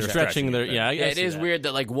stretching it. They're stretching their it is weird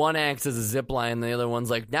that weird that one acts as a zip line and the other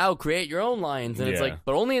one's now create your own lines, and it's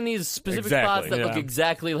but only in these specific spots that look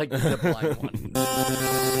exactly like the zip line one.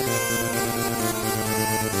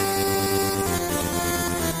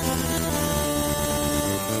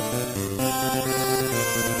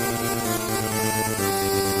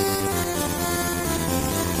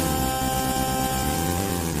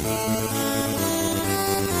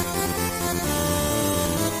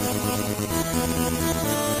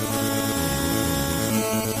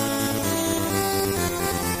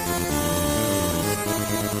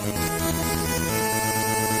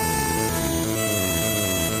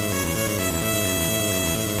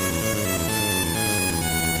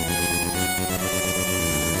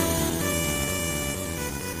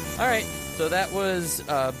 All right, so that was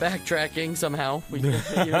backtracking somehow, even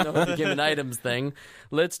though it became an items thing.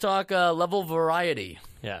 Let's talk level variety.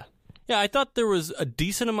 Yeah. Yeah, I thought there was a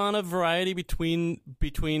decent amount of variety between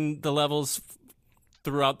the levels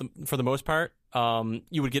throughout for the most part.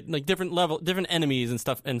 You would get like different enemies and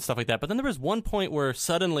stuff like that. But then there was one point where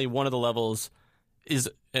suddenly one of the levels is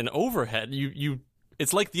an overhead.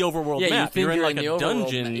 It's like the overworld map. You're in like a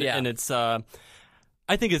dungeon, and it's.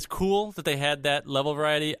 I think it's cool that they had that level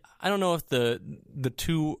variety. I don't know if the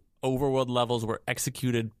two overworld levels were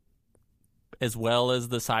executed as well as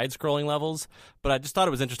the side-scrolling levels, but I just thought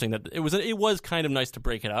it was interesting that it was kind of nice to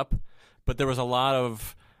break it up. But there was a lot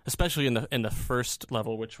of, especially in the first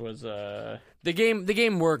level, which was the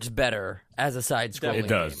game works better as a side-scrolling. It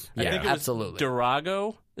does. Game. I think it was absolutely.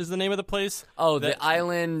 Durago is the name of the place. Oh, the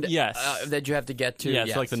island. Yes. That you have to get to. Yeah, yes.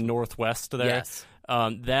 it's like the northwest there. Yes.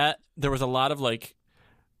 That there was a lot of like,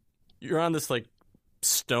 you're on this like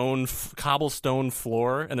cobblestone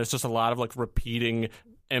floor, and there's just a lot of like repeating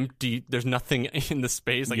empty. There's nothing in the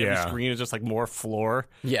space. Like every screen is just like more floor.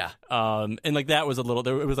 Yeah. And like that was a little.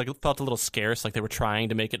 It was like it felt a little scarce. Like they were trying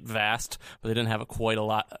to make it vast, but they didn't have quite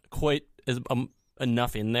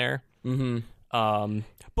enough in there. Mm-hmm.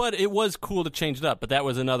 But it was cool to change it up. But that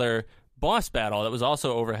was another boss battle that was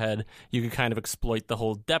also overhead. You could kind of exploit the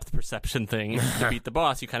whole depth perception thing to beat the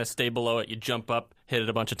boss. You kind of stay below it, you jump up, hit it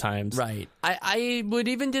a bunch of times. Right. I would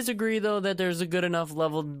even disagree, though, that there's a good enough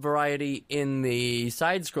level variety in the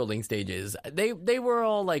side-scrolling stages. They were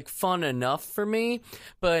all, like, fun enough for me,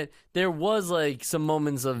 but there was, like, some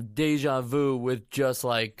moments of deja vu with just,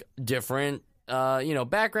 like, different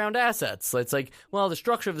background assets. It's like, well, the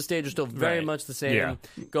structure of the stage is still very much the same. Yeah.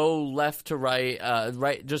 Go left to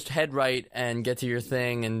right, just head right and get to your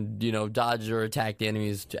thing and, dodge or attack the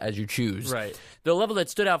enemies as you choose. Right. The level that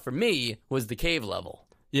stood out for me was the cave level.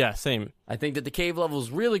 Yeah, same. I think that the cave level is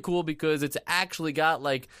really cool because it's actually got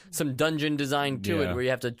like some dungeon design to it where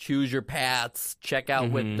you have to choose your paths, check out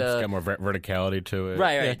with the... It's got more verticality to it.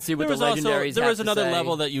 Right. Yeah. See what there the was legendaries there have was to another say.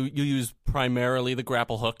 level that you use primarily the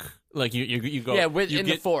grapple hook. Like you go... Yeah,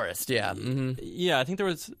 the forest, yeah. Mm-hmm. Yeah, I think there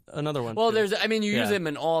was another one. Well, too. you use them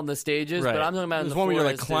in all the stages, Right. but I'm talking about in There's the one where you're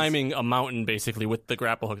like forest climbing a mountain basically with the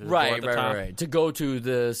grapple hook. There's a door at the top. Right. To go to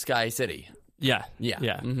the Sky City. Yeah. Yeah.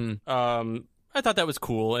 Mm-hmm. I thought that was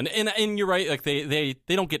cool, and you're right. Like they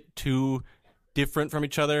don't get too different from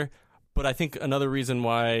each other, but I think another reason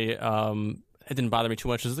why it didn't bother me too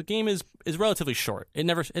much is the game is relatively short. It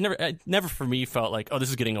never for me felt like, oh, this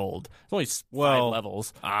is getting old. It's only 5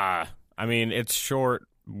 levels. I mean, it's short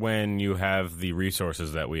when you have the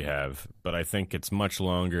resources that we have, but I think it's much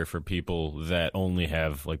longer for people that only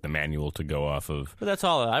have like the manual to go off of. But that's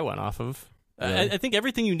all I went off of. I think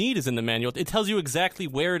everything you need is in the manual. It tells you exactly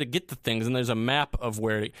where to get the things, and there's a map of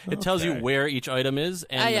where it tells you where each item is.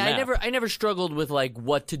 And the map. I never struggled with like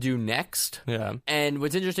what to do next. Yeah. And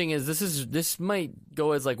what's interesting is this might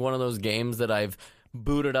go as like one of those games that I've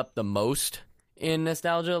booted up the most in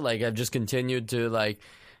nostalgia. Like I've just continued to like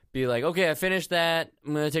be like, okay, I finished that.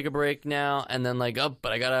 I'm gonna take a break now, and then like, oh,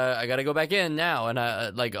 but I gotta go back in now, and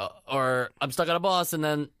or I'm stuck on a boss, and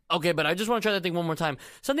then. Okay, but I just want to try that thing one more time.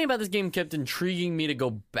 Something about this game kept intriguing me to go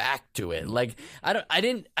back to it. Like I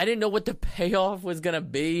didn't know what the payoff was gonna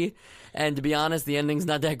be, and to be honest, the ending's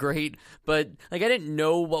not that great. But like I didn't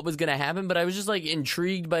know what was gonna happen, but I was just like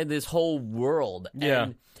intrigued by this whole world. Yeah,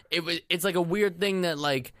 and it's like a weird thing that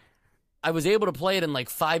like I was able to play it in like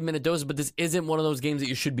 5-minute doses, but this isn't one of those games that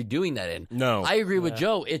you should be doing that in. No, I agree with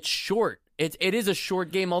Joe. It's short. It is a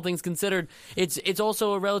short game, all things considered. It's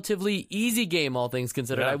also a relatively easy game, all things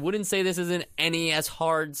considered. Yeah. I wouldn't say this is an NES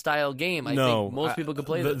hard style game. I think most people could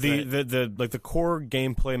play this. The core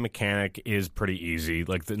gameplay mechanic is pretty easy.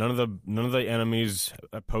 Like none of the enemies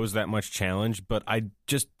pose that much challenge. But I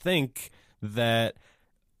just think that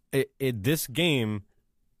this game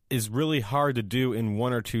is really hard to do in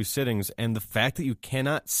 1 or 2 sittings, and the fact that you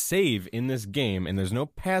cannot save in this game and there's no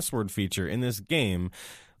password feature in this game,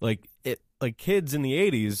 like kids in the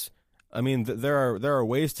 80s, I mean, there are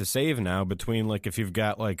ways to save now between like if you've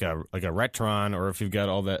got like a Retron or if you've got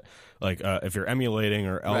all that if you're emulating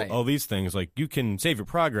or all these things, like you can save your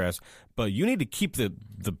progress, but you need to keep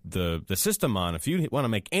the system on if you want to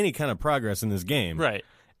make any kind of progress in this game. Right.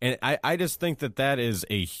 And I just think that is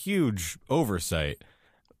a huge oversight.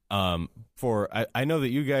 I know that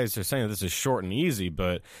you guys are saying that this is short and easy,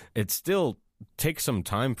 but it still takes some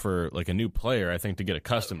time for like a new player, I think, to get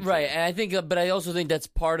accustomed to. Right, and I think, but I also think that's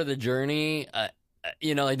part of the journey.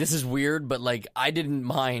 Like this is weird, but like I didn't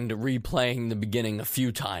mind replaying the beginning a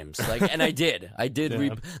few times. Like, and I did.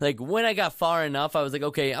 Like when I got far enough, I was like,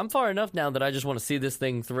 okay, I'm far enough now that I just want to see this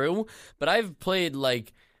thing through. But I've played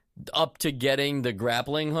like up to getting the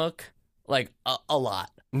grappling hook, like a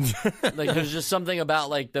lot. Like there's just something about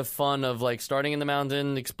like the fun of like starting in the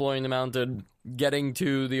mountain, exploring the mountain, getting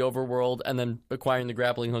to the overworld, and then acquiring the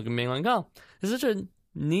grappling hook and being like, oh, there's such a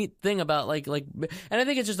neat thing about like, and I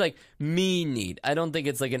think it's just like neat. I don't think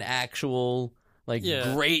it's like an actual like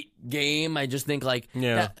great game. I just think like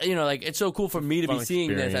that, like it's so cool for me to be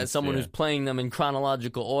seeing this as someone who's playing them in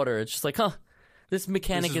chronological order. It's just like, this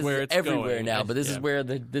mechanic is everywhere going. now, but this is where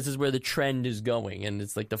the trend is going, and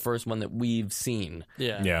it's like the first one that we've seen.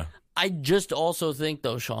 Yeah. I just also think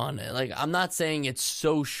though, Sean, like I'm not saying it's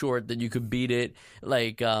so short that you could beat it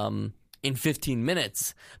like in 15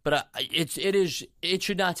 minutes, but it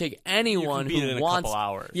should not take anyone you can beat who it in wants. a couple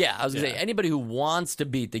hours. Yeah, I was gonna say anybody who wants to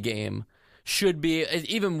beat the game should be,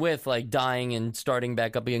 even with like dying and starting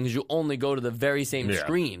back up again, because you only go to the very same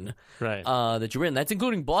screen that you're in. That's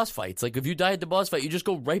including boss fights. Like if you die at the boss fight, you just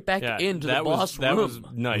go right back into the boss room. That was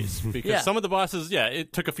nice because some of the bosses,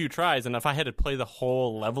 it took a few tries, and if I had to play the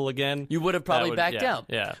whole level again, you would have probably backed out.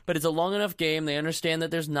 Yeah, but it's a long enough game. They understand that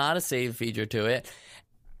there's not a save feature to it,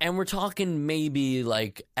 and we're talking maybe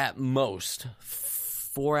like at most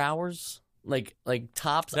 4 hours. Like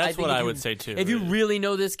tops. That's what I would say too. If you really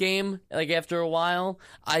know this game, like after a while,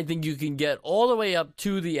 I think you can get all the way up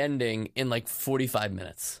to the ending in like 45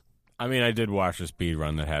 minutes. I mean, I did watch a speed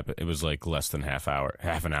run that happened. It was like less than half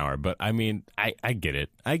an hour. But I mean, I get it.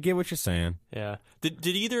 I get what you're saying. Yeah. Did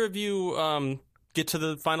either of you get to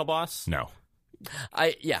the final boss? No.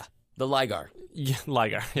 The Ligar. Yeah,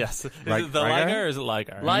 Ligar, yes. Is Ligar? it the Ligar or is it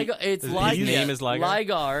Ligar? Ligar, it's Ligar. His name is Ligar?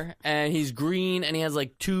 Ligar, and he's green, and he has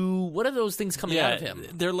like two, what are those things coming out of him?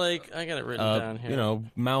 They're like, I got it written down here.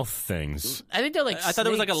 Mouth things. I think they're like I thought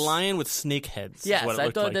it was like a lion with snake heads. Yes, I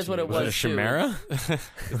thought that's what it was. Was it a chimera? Is that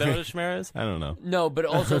what a chimera is? I don't know. No, but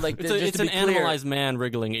also like it's an animalized man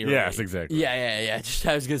wriggling eerily. Yes, exactly. Yeah. Just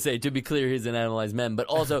I was gonna say, to be clear, he's an animalized man, but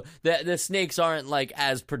also the snakes aren't like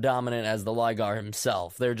as predominant as the Ligar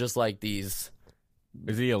himself. They're just like these.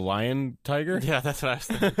 Is he a lion tiger? Yeah, that's what I was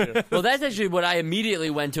thinking. Well, that's actually what I immediately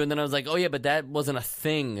went to, and then I was like, oh yeah, but that wasn't a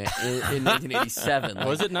thing in 1987. Like,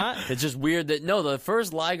 was it not? It's just weird that the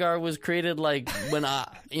first Ligar was created like when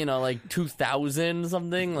like 2000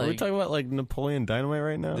 something. Like, Are we talking about like Napoleon Dynamite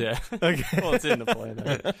right now? Yeah. Okay. Well, it's in Napoleon.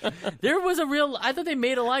 There was I thought they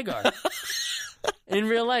made a Ligar. In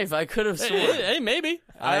real life, I could have sworn. Hey, maybe.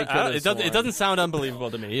 It doesn't sound unbelievable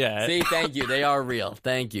to me. Yeah. See, thank you. They are real.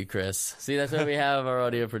 Thank you, Chris. See, that's why we have our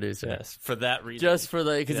audio producer. Yes, for that reason. Just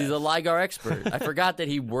because he's a Ligar expert. I forgot that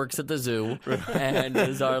he works at the zoo and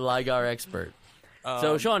is our Ligar expert.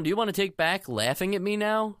 So, Sean, do you want to take back laughing at me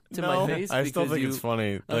now to my face? I still think it's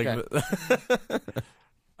funny. Okay.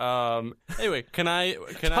 Anyway, can I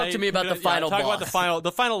talk to me about the final talk boss? about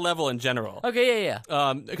the final level in general? Okay,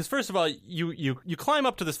 yeah. Because first of all, you climb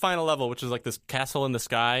up to this final level, which is like this castle in the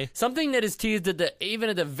sky. Something that is teased even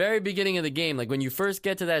at the very beginning of the game, like when you first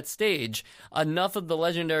get to that stage, enough of the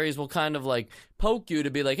legendaries will kind of like poke you to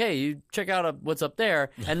be like, hey, you check out what's up there,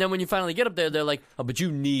 and then when you finally get up there, they're like, oh, but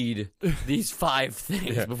you need these 5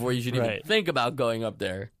 things before you should even think about going up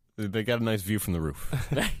there. They got a nice view from the roof.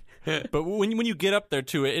 But when you get up there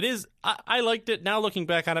too, it is. I liked it. Now looking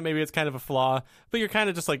back on it, maybe it's kind of a flaw. But you're kind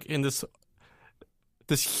of just like in this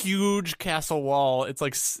huge castle wall. It's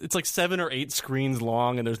like 7 or 8 screens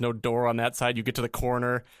long, and there's no door on that side. You get to the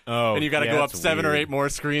corner, and you got to go up 7 or 8 more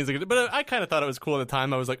screens. But I kind of thought it was cool at the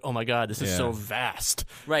time. I was like, oh my god, this is so vast.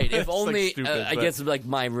 Right. If It's only like stupid, I guess like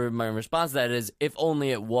my response to that is, if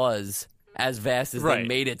only it was as vast as they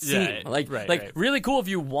made it seem. Right. Really cool if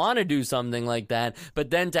you want to do something like that, but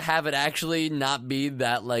then to have it actually not be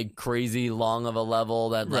that like crazy long of a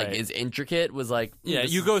level that like is intricate was like,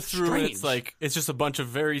 you go through strange. and it's like it's just a bunch of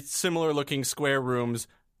very similar looking square rooms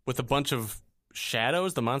with a bunch of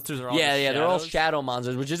shadows. The monsters are all they're all shadow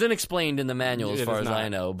monsters, which isn't explained in the manual as far as I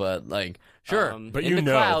know, but like sure, but in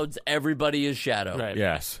the clouds everybody is shadow. Right.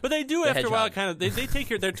 Yes, but they do after a while kind of they take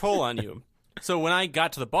their toll on you. So when I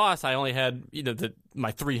got to the boss, I only had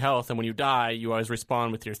my 3 health, and when you die, you always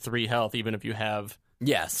respawn with your 3 health, even if you have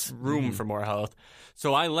room for more health.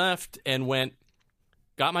 So I left and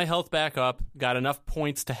got my health back up, got enough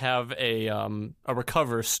points to have a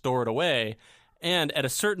recover stored away, and at a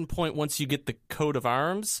certain point, once you get the coat of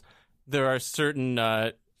arms, there are certain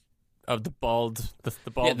of the bald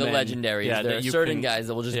men. Legendaries. There are certain guys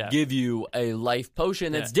that will just give you a life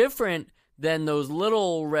potion that's different than those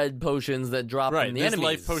little red potions that drop from the enemies. This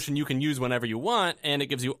life potion you can use whenever you want, and it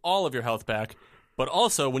gives you all of your health back. But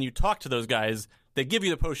also, when you talk to those guys, they give you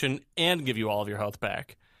the potion and give you all of your health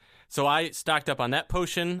back. So I stocked up on that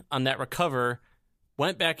potion, on that recover,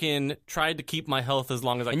 went back in, tried to keep my health as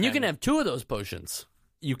long as I can. And you can have 2 of those potions.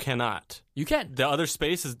 you cannot. You can. The other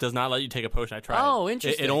spaces does not let you take a potion. I tried. Oh,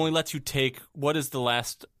 interesting. It only lets you take what is the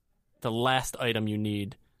last item you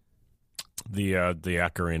need. The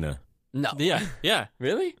ocarina. No. Yeah.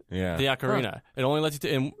 Really? Yeah. The ocarina. It only lets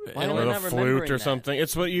you. Why am I Or the not flute remembering or that? something.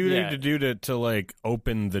 It's what you Yeah. need to do to like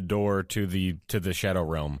open the door to the Shadow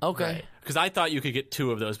Realm. Okay. Because I thought you could get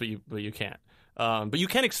 2 of those, but you can't. But you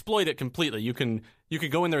can exploit it completely. You can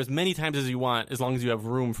go in there as many times as you want, as long as you have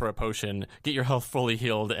room for a potion. Get your health fully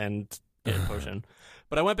healed and get a potion.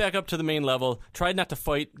 But I went back up to the main level, tried not to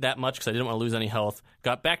fight that much because I didn't want to lose any health.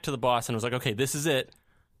 Got back to the boss and was like, okay, this is it.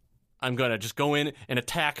 I'm gonna just go in and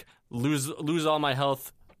attack, lose all my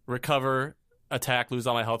health, recover, attack, lose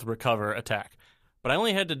all my health, recover, attack. But I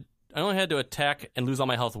only had to attack and lose all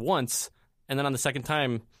my health once, and then on the second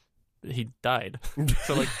time, he died.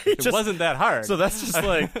 So like it wasn't that hard. So that's just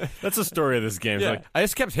like that's the story of this game. It's Yeah. like I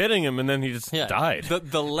just kept hitting him and then he just died.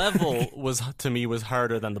 The level was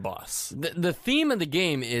harder than the boss. The theme of the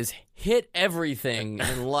game is hit everything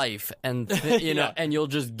in life, and you know, and you'll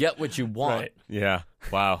just get what you want. Right. Yeah.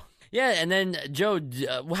 Wow. Yeah, and then Joe,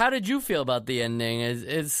 how did you feel about the ending?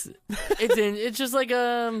 It's just like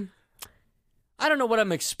I don't know what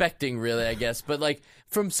I'm expecting really, I guess, but like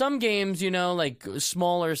from some games, you know, like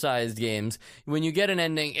smaller sized games, when you get an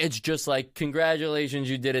ending, it's just like congratulations,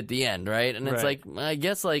 you did it at the end, right? And it's Right. like I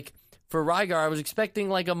guess like for Rygar, I was expecting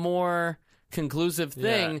like a more conclusive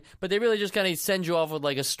thing, Yeah. but they really just kind of send you off with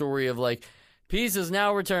like a story of like peace is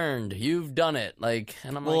now returned, you've done it, like,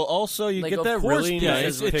 and I'm Well, like. also you like, get of that course really Peace nice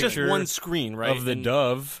is It's just picture one screen, right? of the And-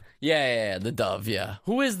 dove. Yeah, the dove, yeah.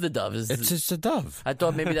 Who is the dove? It's just a dove. I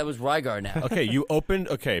thought maybe that was Rygar now. Okay, you opened.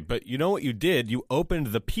 Okay, but you know what you did? You opened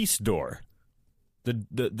the peace door.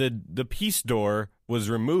 The peace door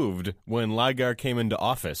was removed when Ligar came into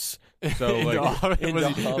office. So like,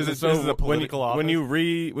 Is this so a political office?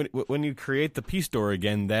 when you create the peace door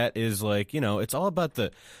again, that is like, you know, it's all about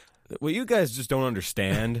the. What you guys just don't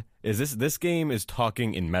understand is this game is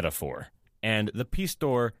talking in metaphor, and the peace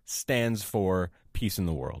door stands for peace in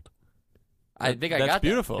the world. I think I That's got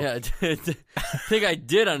beautiful. that. Yeah, I think I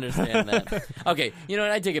did understand that. Okay, you know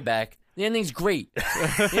what? I take it back. The ending's great.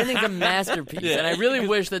 The ending's a masterpiece, and I really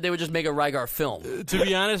wish that they would just make a Rygar film. To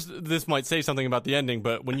be honest, this might say something about the ending,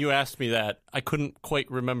 but when you asked me that, I couldn't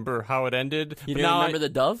quite remember how it ended. You But don't now remember the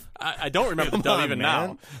dove? I don't remember the dove on, even man.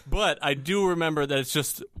 now, but I do remember that it's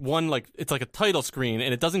just one, like, it's like a title screen,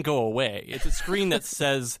 and it doesn't go away. It's a screen that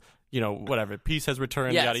says, you know, whatever, peace has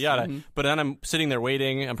returned, Yes. yada, yada. Mm-hmm. But then I'm sitting there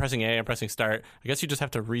waiting, I'm pressing A, I'm pressing start. I guess you just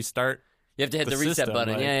have to restart. You have to hit the The reset system,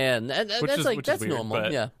 button. like- Yeah. Which is weird, normal.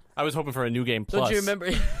 but Yeah. I was hoping for a new game plus. Don't you remember?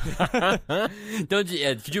 Don't you?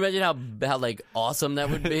 Yeah, could you imagine how like awesome that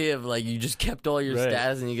would be if like you just kept all your Right.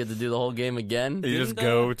 stats and you get to do the whole game again? You just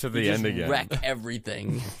go to the You end just again. wreck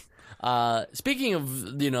everything. Speaking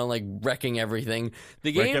of, you know, like wrecking everything,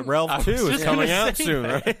 the game Wreck-It Ralph 2 is just coming gonna out say soon,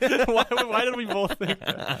 right? why did we both think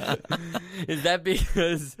that? is that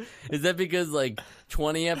because like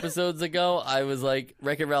 20 episodes ago I was like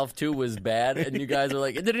Wreck-It Ralph 2 was bad and you guys were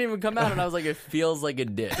like it didn't even come out and I was like it feels like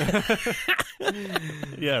it did.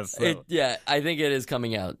 Yes. Yeah, I think it is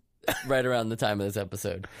coming out right around the time of this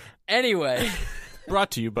episode. Anyway, Brought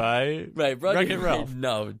to you by right, Wreck-It Ralph.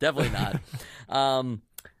 No, definitely not.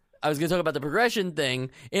 I was going to talk about the progression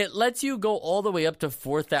thing. It lets you go all the way up to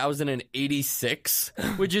 4,086,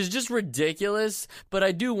 which is just ridiculous. But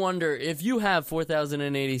I do wonder if you have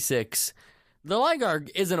 4,086, the Ligar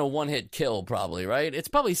isn't a one-hit kill, probably, right? It's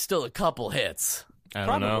probably still a couple hits. I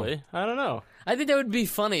don't know. Probably. I don't know. I think that would be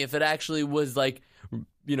funny if it actually was like,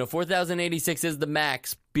 you know, 4,086 is the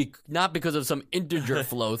max, not because of some integer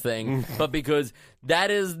flow thing, but because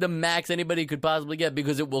that is the max anybody could possibly get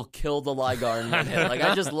because it will kill the Ligar in one hit. Like,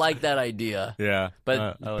 I just like that idea, Yeah. but I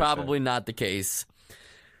like probably not the case.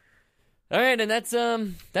 All right, and that's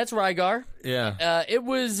Rygar. that. Yeah. It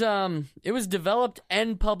was developed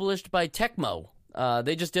and published by Tecmo.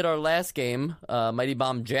 They just did our last game, Mighty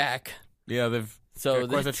Bomb Jack. Yeah, they've So got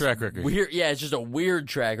quite the that's track record. Weird, yeah, it's just a weird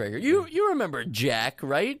track record. You remember Jack,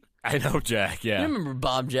 right? I know Jack, You yeah. remember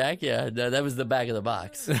Bomb Jack? Yeah, that was the back of the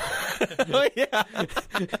box. Oh, yeah.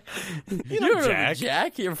 You remember Jack.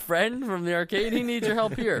 Jack, your friend from the arcade? He needs your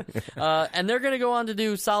help here. And they're going to go on to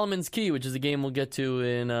do Solomon's Key, which is a game we'll get to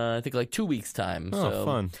in, I think, like 2 weeks' time. Oh, so,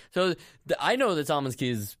 fun. So I know that Solomon's Key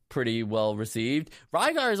is pretty well received.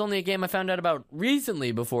 Rygar is only a game I found out about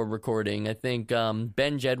recently before recording. I think Ben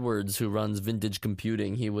Jedwards, who runs Vintage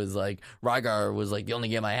Computing, he was like, Rygar was like the only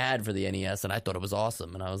game I had for the NES, and I thought it was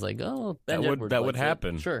awesome. And I was like, oh, Ben That would- Jedwards that would likes it.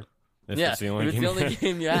 happen. Sure. If Yeah, it's the only if it's game the only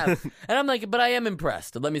game you have. And I'm like, but I am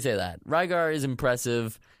impressed. Let me say that. Rygar is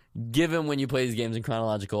impressive given when you play these games in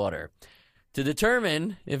chronological order. To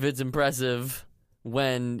determine if it's impressive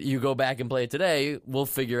when you go back and play it today, we'll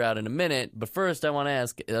figure out in a minute. But first, I want to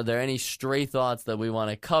ask, are there any stray thoughts that we want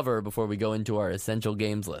to cover before we go into our essential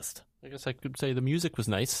games list? I guess I could say the music was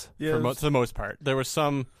nice Yeah, for the most part. There was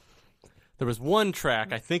one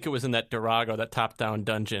track, I think it was in that Durago, that top-down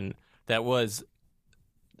dungeon, that was,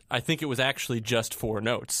 I think it was actually just 4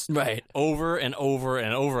 notes. Right. Over and over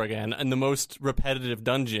and over again, and the most repetitive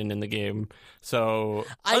dungeon in the game. So,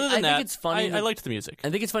 other than that, think it's funny I liked the music. I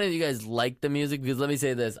think it's funny that you guys like the music, because let me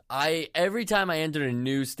say this. Every time I entered a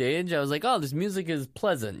new stage, I was like, oh, this music is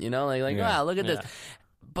pleasant, like Yeah. wow, look at this.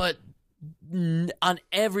 But on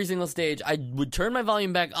every single stage, I would turn my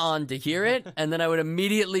volume back on to hear it, and then I would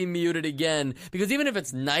immediately mute it again, because even if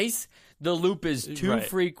it's nice, the loop is too Right.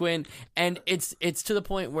 frequent, and it's to the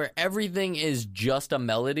point where everything is just a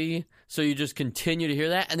melody, so you just continue to hear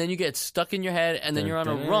that, and then you get stuck in your head, and then you're on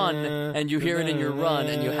a run, and you hear it in your run,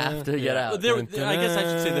 and you have to get out. I guess I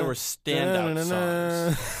should say there were standout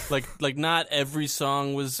songs. Like not every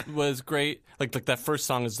song was great. Like that first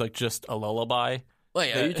song is like just a lullaby.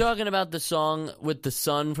 Wait, are you talking about the song with the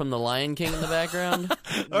sun from The Lion King in the background?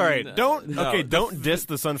 All right, don't No. don't diss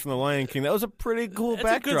the son from the Lion King. That was a pretty cool It's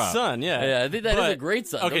backdrop. a good song, yeah. Yeah, I think that is But- a great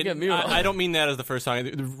song. Okay, Don't get me wrong. I don't mean that as the first song.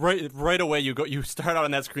 Right away, you start out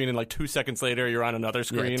on that screen, and like 2 seconds later, you're on another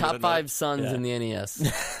screen. Yeah, top with 5 sons yeah. in the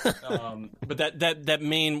NES. But that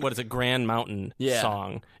main Grand Mountain Yeah.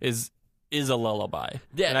 song is a lullaby.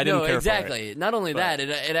 Yeah, and I didn't no, care exactly. For it. Not only But- that,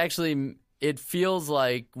 it actually feels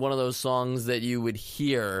like one of those songs that you would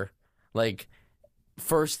hear like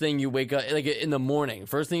first thing you wake up, like in the morning.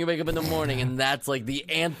 First thing you wake up in the morning, and that's like the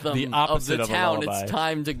anthem The of opposite the of a town. lullaby. It's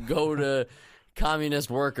time to go to communist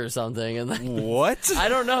work or something, and like, What? I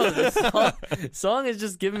don't know. The song is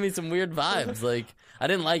just giving me some weird vibes. Like, I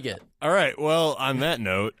didn't like it. All right. Well, on that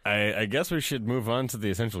note, I guess we should move on to the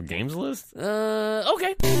essential games list.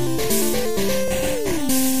 Okay.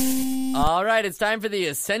 All right, it's time for the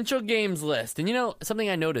essential games list. And something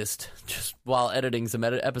I noticed just while editing some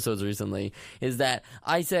episodes recently is that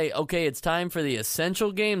I say, okay, it's time for the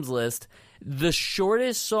essential games list. The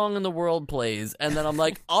shortest song in the world plays, and then I'm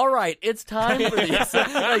like, all right, it's time for these.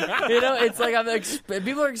 It's like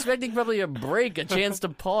people are expecting probably a break, a chance to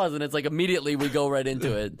pause, and it's like immediately we go right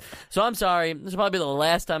into it. So I'm sorry. This will probably be the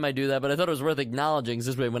last time I do that, but I thought it was worth acknowledging.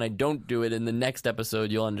 So this way, when I don't do it in the next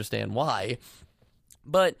episode, you'll understand why.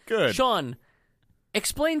 But, Good. Sean,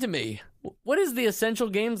 explain to me, what is the essential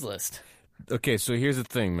games list? Okay, so here's the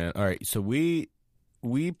thing, man. All right, so we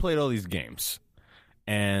played all these games,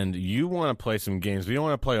 and you want to play some games, but you don't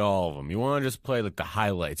want to play all of them. You want to just play like the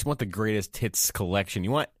highlights. You want the greatest hits collection.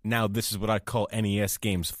 This is what I call NES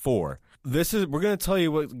games 4. We're going to tell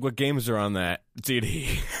you what games are on that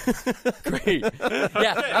CD. Great.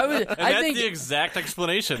 Yeah, I That's think the exact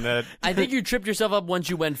explanation. That I think you tripped yourself up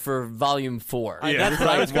once you went for volume 4. that's what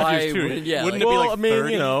I was confused too. Wouldn't it be Well, like I mean,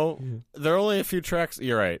 30? there are only a few tracks.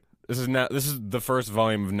 You're right. This is the first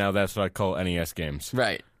volume of Now That's What I Call NES games.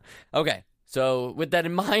 Right. Okay. So with that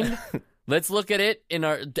in mind, let's look at it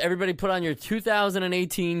everybody put on your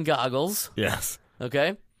 2018 goggles. Yes.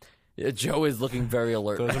 Okay? Joe is looking very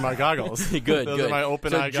alert. Those are my goggles. Good, Those good. are my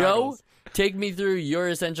open so eye Joe, goggles. take me through your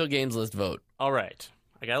essential games list vote. All right.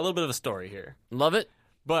 I got a little bit of a story here. Love it?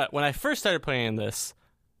 But when I first started playing this,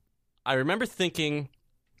 I remember thinking,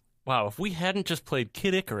 wow, if we hadn't just played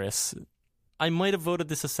Kid Icarus, I might have voted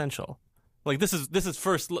this essential. Like this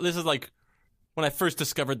is like when I first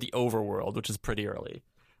discovered the overworld, which is pretty early.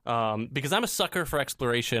 Because I'm a sucker for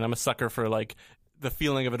exploration. I'm a sucker for like the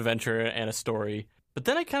feeling of adventure and a story. But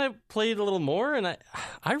then I kind of played a little more, and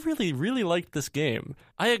I really, really liked this game.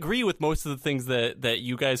 I agree with most of the things that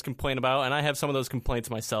you guys complain about, and I have some of those complaints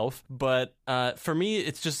myself. But for me,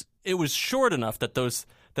 it was short enough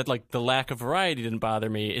that like the lack of variety didn't bother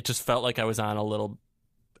me. It just felt like I was on a little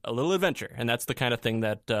adventure, and that's the kind of thing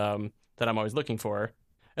that I'm always looking for.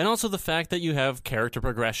 And also the fact that you have character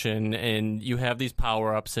progression, and you have these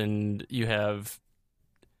power-ups, and you have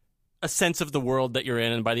a sense of the world that you're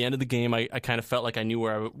in, and by the end of the game, I kind of felt like I knew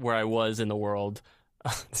where I was in the world.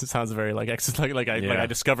 This sounds very like I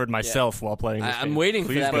discovered myself while playing this I'm game. waiting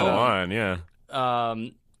Please for that go moment. on, yeah.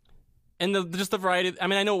 And just the variety. I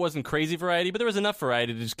mean, I know it wasn't crazy variety, but there was enough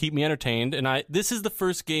variety to just keep me entertained. And this is the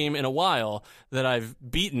first game in a while that I've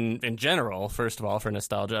beaten in general, first of all, for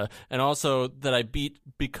nostalgia, and also that I beat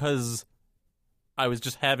because I was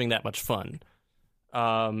just having that much fun.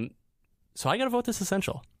 So I got to vote this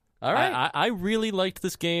essential. All right. I really liked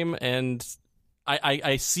this game, and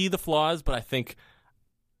I see the flaws, but I think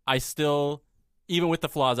I still, even with the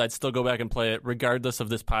flaws, I'd still go back and play it. Regardless of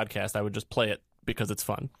this podcast, I would just play it because it's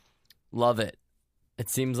fun. Love it. It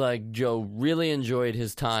seems like Joe really enjoyed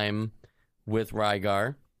his time with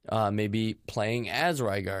Rygar. Maybe playing as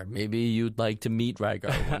Rygar. Maybe you'd like to meet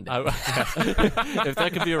Rygar one day. If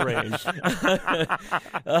that could be arranged.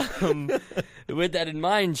 With that in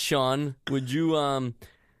mind, Sean, would you, I'm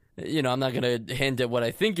not going to hint at what I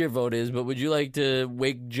think your vote is, but would you like to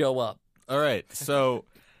wake Joe up? All right, so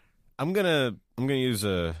I'm gonna use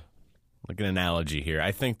an analogy here.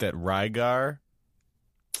 I think that Rygar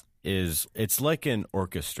it's like an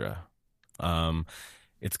orchestra.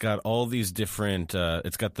 It's got all these different.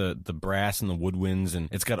 It's got the brass and the woodwinds, and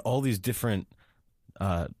it's got all these different,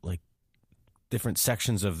 different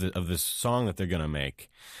sections of this song that they're gonna make,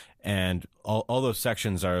 and all those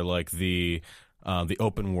sections are like the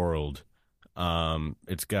open world.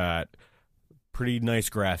 It's got pretty nice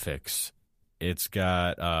graphics. It's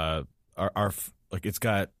got it's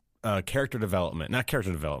got character development, not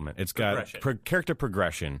character development. It's got character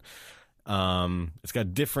progression. It's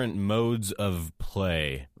got different modes of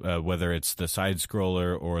play, whether it's the side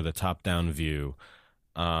scroller or the top down view.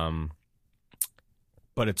 But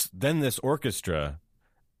it's then this orchestra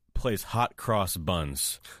plays Hot Cross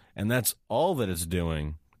Buns, and that's all that it's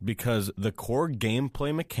doing, because the core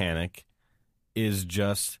gameplay mechanic is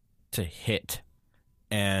just to hit.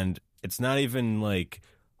 And it's not even like,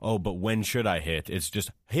 oh, but when should I hit? It's just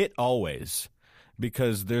hit always,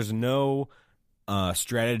 because there's no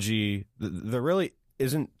strategy. There really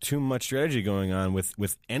isn't too much strategy going on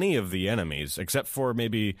with any of the enemies, except for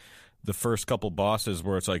maybe the first couple bosses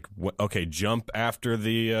where it's like, okay, jump after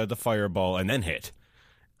the fireball and then hit.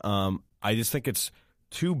 I just think it's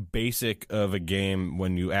too basic of a game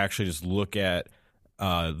when you actually just look at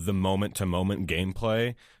the moment-to-moment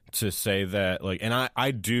gameplay to say that, like, and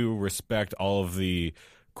I do respect all of the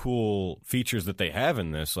cool features that they have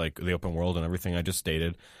in this, like the open world and everything I just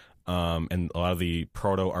stated, and a lot of the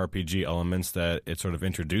proto-RPG elements that it sort of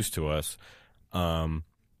introduced to us.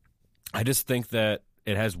 I just think that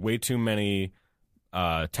it has way too many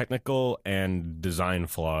technical and design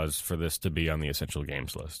flaws for this to be on the essential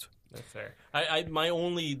games list. That's fair. My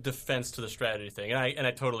only defense to the strategy thing, and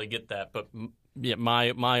I totally get that, but yeah,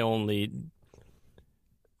 my only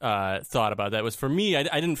thought about that was, for me, I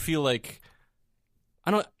didn't feel like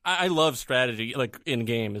I love strategy, like, in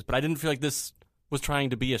games, but I didn't feel like this was trying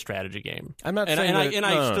to be a strategy game. I'm not saying that,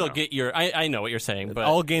 I still get your. I know what you're saying, but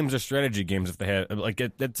all games are strategy games if they had, like,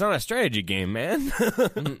 it's not a strategy game, man.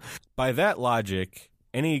 By that logic,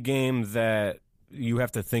 any game that you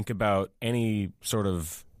have to think about any sort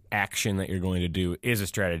of action that you're going to do is a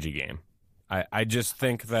strategy game. I just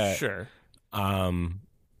think that sure.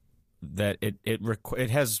 That it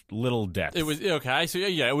has little depth. It was okay. I see.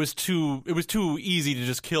 Yeah, it was too easy to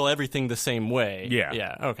just kill everything the same way.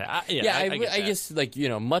 Yeah. Okay. I guess, like,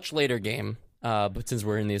 much later game. But since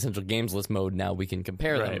we're in the essential games list mode now, we can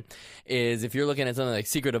compare them. Is if you're looking at something like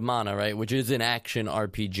Secret of Mana, right, which is an action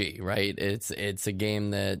RPG, right? It's a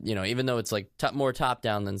game that, even though it's like more top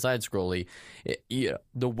down than side scrolly,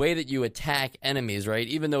 the way that you attack enemies, right,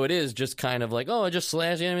 even though it is just kind of like, oh, I just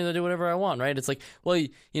slash the enemy and do whatever I want, right? It's like, well,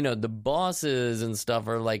 the bosses and stuff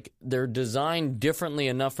are like, they're designed differently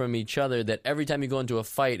enough from each other that every time you go into a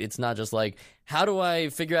fight, it's not just like, how do I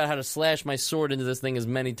figure out how to slash my sword into this thing as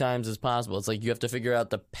many times as possible? It's like you have to figure out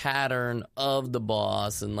the pattern of the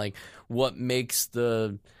boss and, like, what makes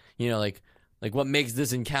the, like what makes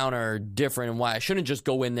this encounter different, and why I shouldn't just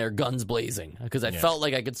go in there guns blazing. Because I felt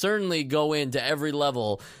like I could certainly go into every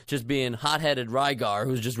level just being hot-headed Rygar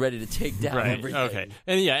who's just ready to take down everything. Okay.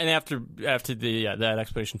 And after that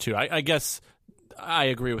explanation too, I guess I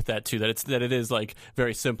agree with that too, that it is like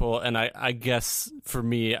very simple, and I guess for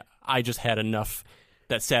me, I just had enough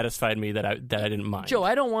that satisfied me that I didn't mind. Joe,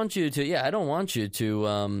 I don't want you to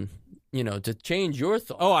to change your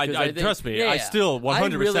thoughts. Oh, I think, trust me. I still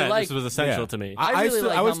 100%. Really this was essential to me. I would still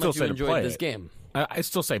how say much you to enjoyed play this it. game. I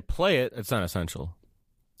still say play it. It's not essential.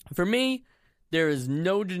 For me, there is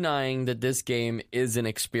no denying that this game is an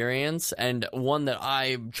experience, and one that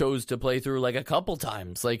I chose to play through like a couple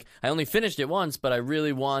times. Like, I only finished it once, but I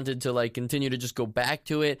really wanted to, like, continue to just go back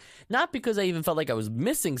to it. Not because I even felt like I was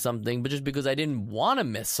missing something, but just because I didn't want to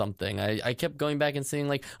miss something. I kept going back and saying,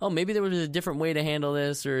 like, oh, maybe there was a different way to handle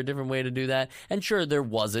this or a different way to do that. And sure, there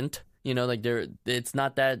wasn't. It's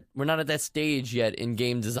not that, we're not at that stage yet in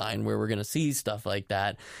game design where we're going to see stuff like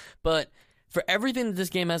that. But for everything that this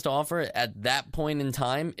game has to offer at that point in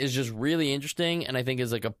time is just really interesting, and I think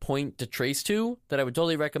is like a point to trace to that I would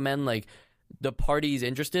totally recommend, like, the parties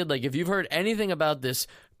interested. Like, if you've heard anything about this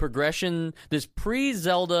progression, this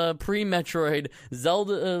pre-Zelda, pre-Metroid,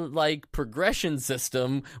 Zelda-like progression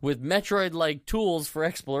system with Metroid-like tools for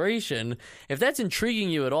exploration, if that's intriguing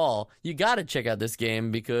you at all, you gotta check out this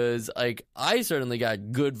game because, like, I certainly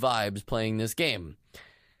got good vibes playing this game.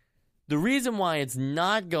 The reason why it's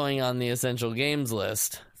not going on the Essential Games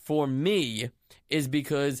list, for me, is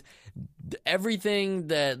because everything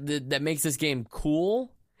that makes this game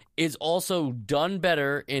cool is also done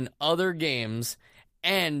better in other games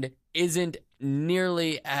and isn't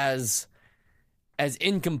nearly as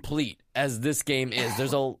incomplete as this game is.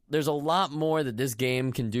 There's a lot more that this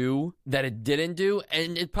game can do that it didn't do,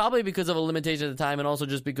 and it's probably because of a limitation at the time and also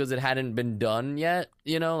just because it hadn't been done yet,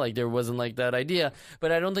 like there wasn't like that idea.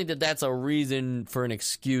 But I don't think that that's a reason for an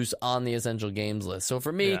excuse on the Essential Games list. So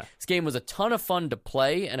for me, This game was a ton of fun to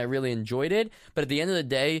play and I really enjoyed it, but at the end of the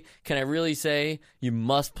day, can I really say you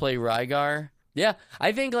must play Rygar? Yeah,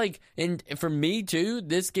 I think for me too,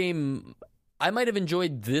 this game, I might have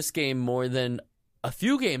enjoyed this game more than a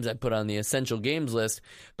few games I put on the Essential Games list,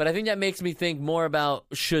 but I think that makes me think more about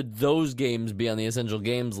should those games be on the Essential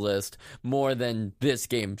Games list more than this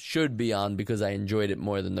game should be on because I enjoyed it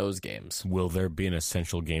more than those games. Will there be an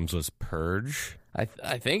Essential Games list purge? I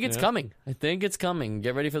think it's coming. I think it's coming.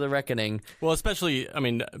 Get ready for the reckoning. Well, especially, I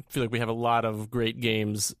feel like we have a lot of great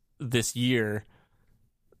games this year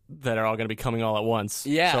that are all going to be coming all at once.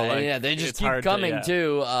 Yeah, so, they just keep coming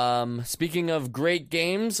too. Speaking of great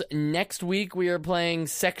games, next week we are playing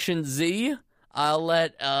Section Z. I'll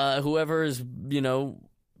let whoever's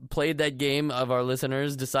played that game of our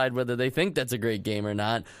listeners decide whether they think that's a great game or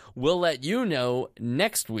not. We'll let you know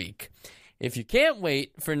next week. If you can't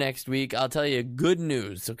wait for next week, I'll tell you good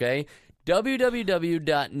news, okay?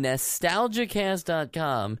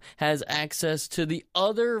 www.nostalgicast.com has access to the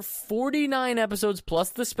other 49 episodes plus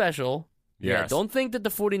the special. Yes. Yeah, don't think that the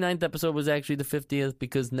 49th episode was actually the 50th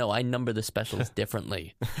because, no, I number the specials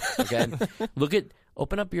differently. Okay?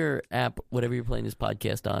 Open up your app, whatever you're playing this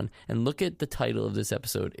podcast on, and look at the title of this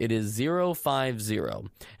episode. It is 050.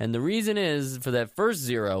 And the reason is for that first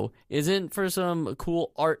 0 isn't for some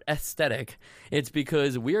cool art aesthetic. It's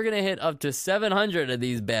because we're going to hit up to 700 of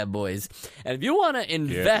these bad boys. And if you want to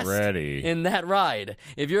invest in that ride,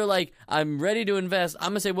 if you're like, I'm ready to invest,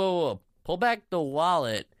 I'm going to say, whoa, pull back the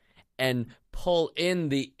wallet and pull in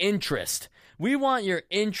the interest. We want your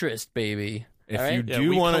interest, baby. If you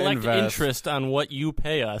do want to invest, interest on what you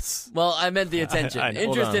pay us. Well, I meant the attention.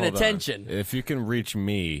 Interest and attention. If you can reach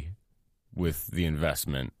me with the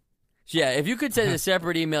investment. Yeah, if you could send a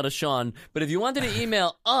separate email to Sean, but if you wanted to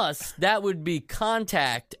email us, that would be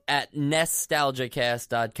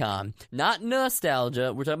contact@nostalgicast.com. Not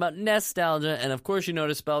nostalgia. We're talking about nostalgia, and of course you know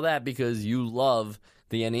to spell that because you love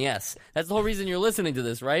the NES. That's the whole reason you're listening to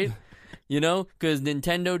this, right? Because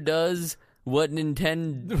Nintendo does what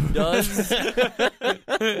Nintendo does.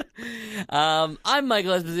 I'm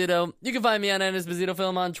Michael Esposito. You can find me on Esposito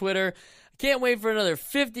Film on Twitter. Can't wait for another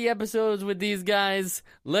 50 episodes with these guys.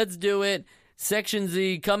 Let's do it. Section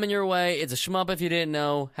Z coming your way. It's a shmup if you didn't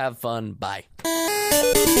know. Have fun. Bye.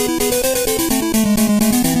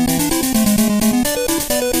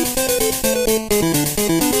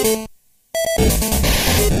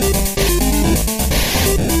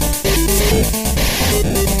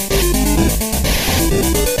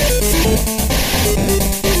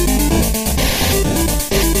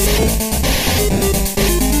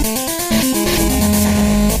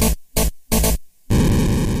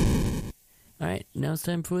 Now it's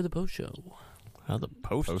time for the post show. The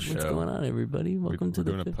post show. What's going on, everybody? Welcome to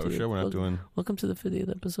the 50th. Post show. We're not doing. Welcome to the 50th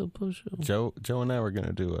episode post show. Joe and I were going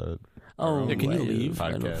to do a. Can you leave?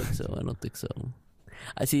 I don't think so.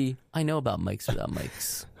 I know about mics without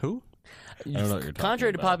mics. Who? I don't know what you're talking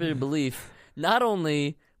Contrary about. to popular belief, not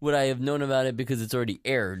only would I have known about it because it's already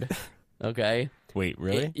aired. Okay. Wait,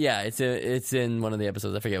 really? It's in one of the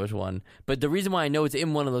episodes. I forget which one. But the reason why I know it's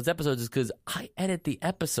in one of those episodes is because I edit the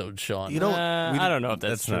episode, Sean. You don't. I don't know if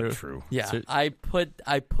that's true. Not true. Yeah, So- I put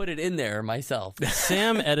it in there myself.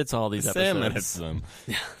 Sam edits all these episodes. Sam edits them.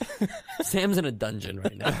 Sam's in a dungeon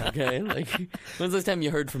right now. Okay, when's the last time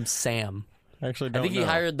you heard from Sam? Actually, I don't think know. he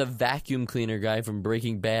hired the vacuum cleaner guy from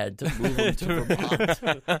Breaking Bad to move him to Vermont.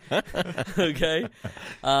 Okay.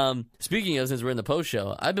 Speaking of, since we're in the post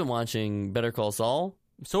show, I've been watching Better Call Saul.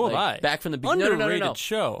 So have I. Back from the beginning. Underrated No.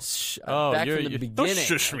 show. Back from the beginning. Don't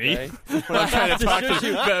shush me. Okay? When I'm trying to talk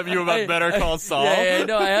to you about Better Call Saul. Yeah,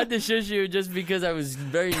 no, I had to shush you just because I was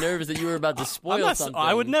very nervous that you were about to spoil something.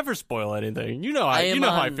 I would never spoil anything. You know how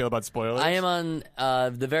I feel about spoilers. I am on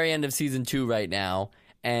the very end of season 2 right now,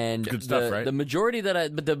 And good stuff, right? The majority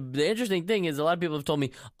but the interesting thing is a lot of people have told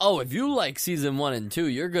me, oh, if you like season 1 and 2,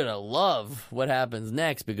 you're going to love what happens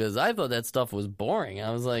next, because I thought that stuff was boring.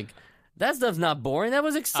 I was like, that stuff's not boring. That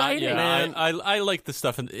was exciting. I like the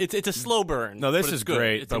stuff. It's a slow burn. No, this but is it's good.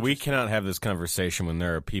 great, It's but we interesting. cannot have this conversation when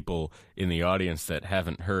there are people in the audience that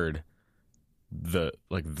haven't heard the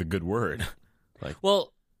good word.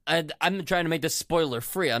 Well, I'm trying to make this spoiler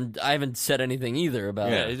free. I haven't said anything either about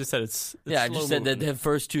Yeah, it. you just said it's Yeah, I slow just said that moving. the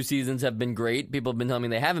first 2 seasons have been great. People have been telling me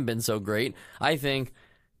they haven't been so great. I think,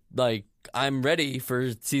 I'm ready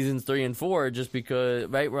for seasons 3 and 4 just because,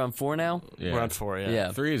 right? We're on 4 now? Yeah. We're on 4, yeah.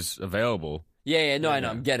 Yeah. 3 is available. Yeah, no, I know.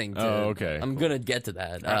 I'm getting to Oh, okay. I'm going to get to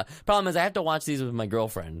that. Problem is, I have to watch these with my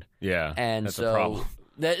girlfriend. Yeah, And that's so a problem.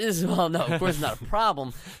 that is, well, no, of course not a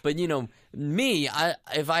problem. But, me,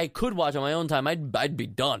 if I could watch on my own time, I'd be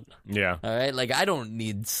done. Yeah. All right? I don't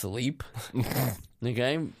need sleep.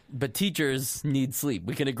 Okay? But teachers need sleep.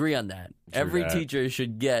 We can agree on that. Every that. teacher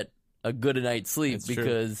should get a good night's sleep That's true.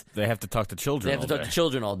 because They have to talk to children they have to talk to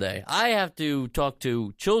children all day. I have to talk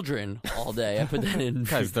to children all day. I put that in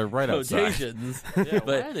Guys, they're right outside. quotations. Yeah, But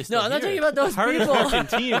why are they still no, I'm not here? talking about those Hardest people. working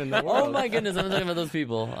team in the world. Oh my goodness, I'm not talking about those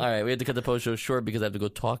people. All right, we had to cut the post show short because I have to go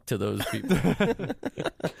talk to those people.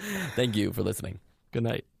 Thank you for listening. Good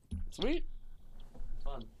night. Sweet.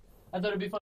 Fun. I thought it'd be fun.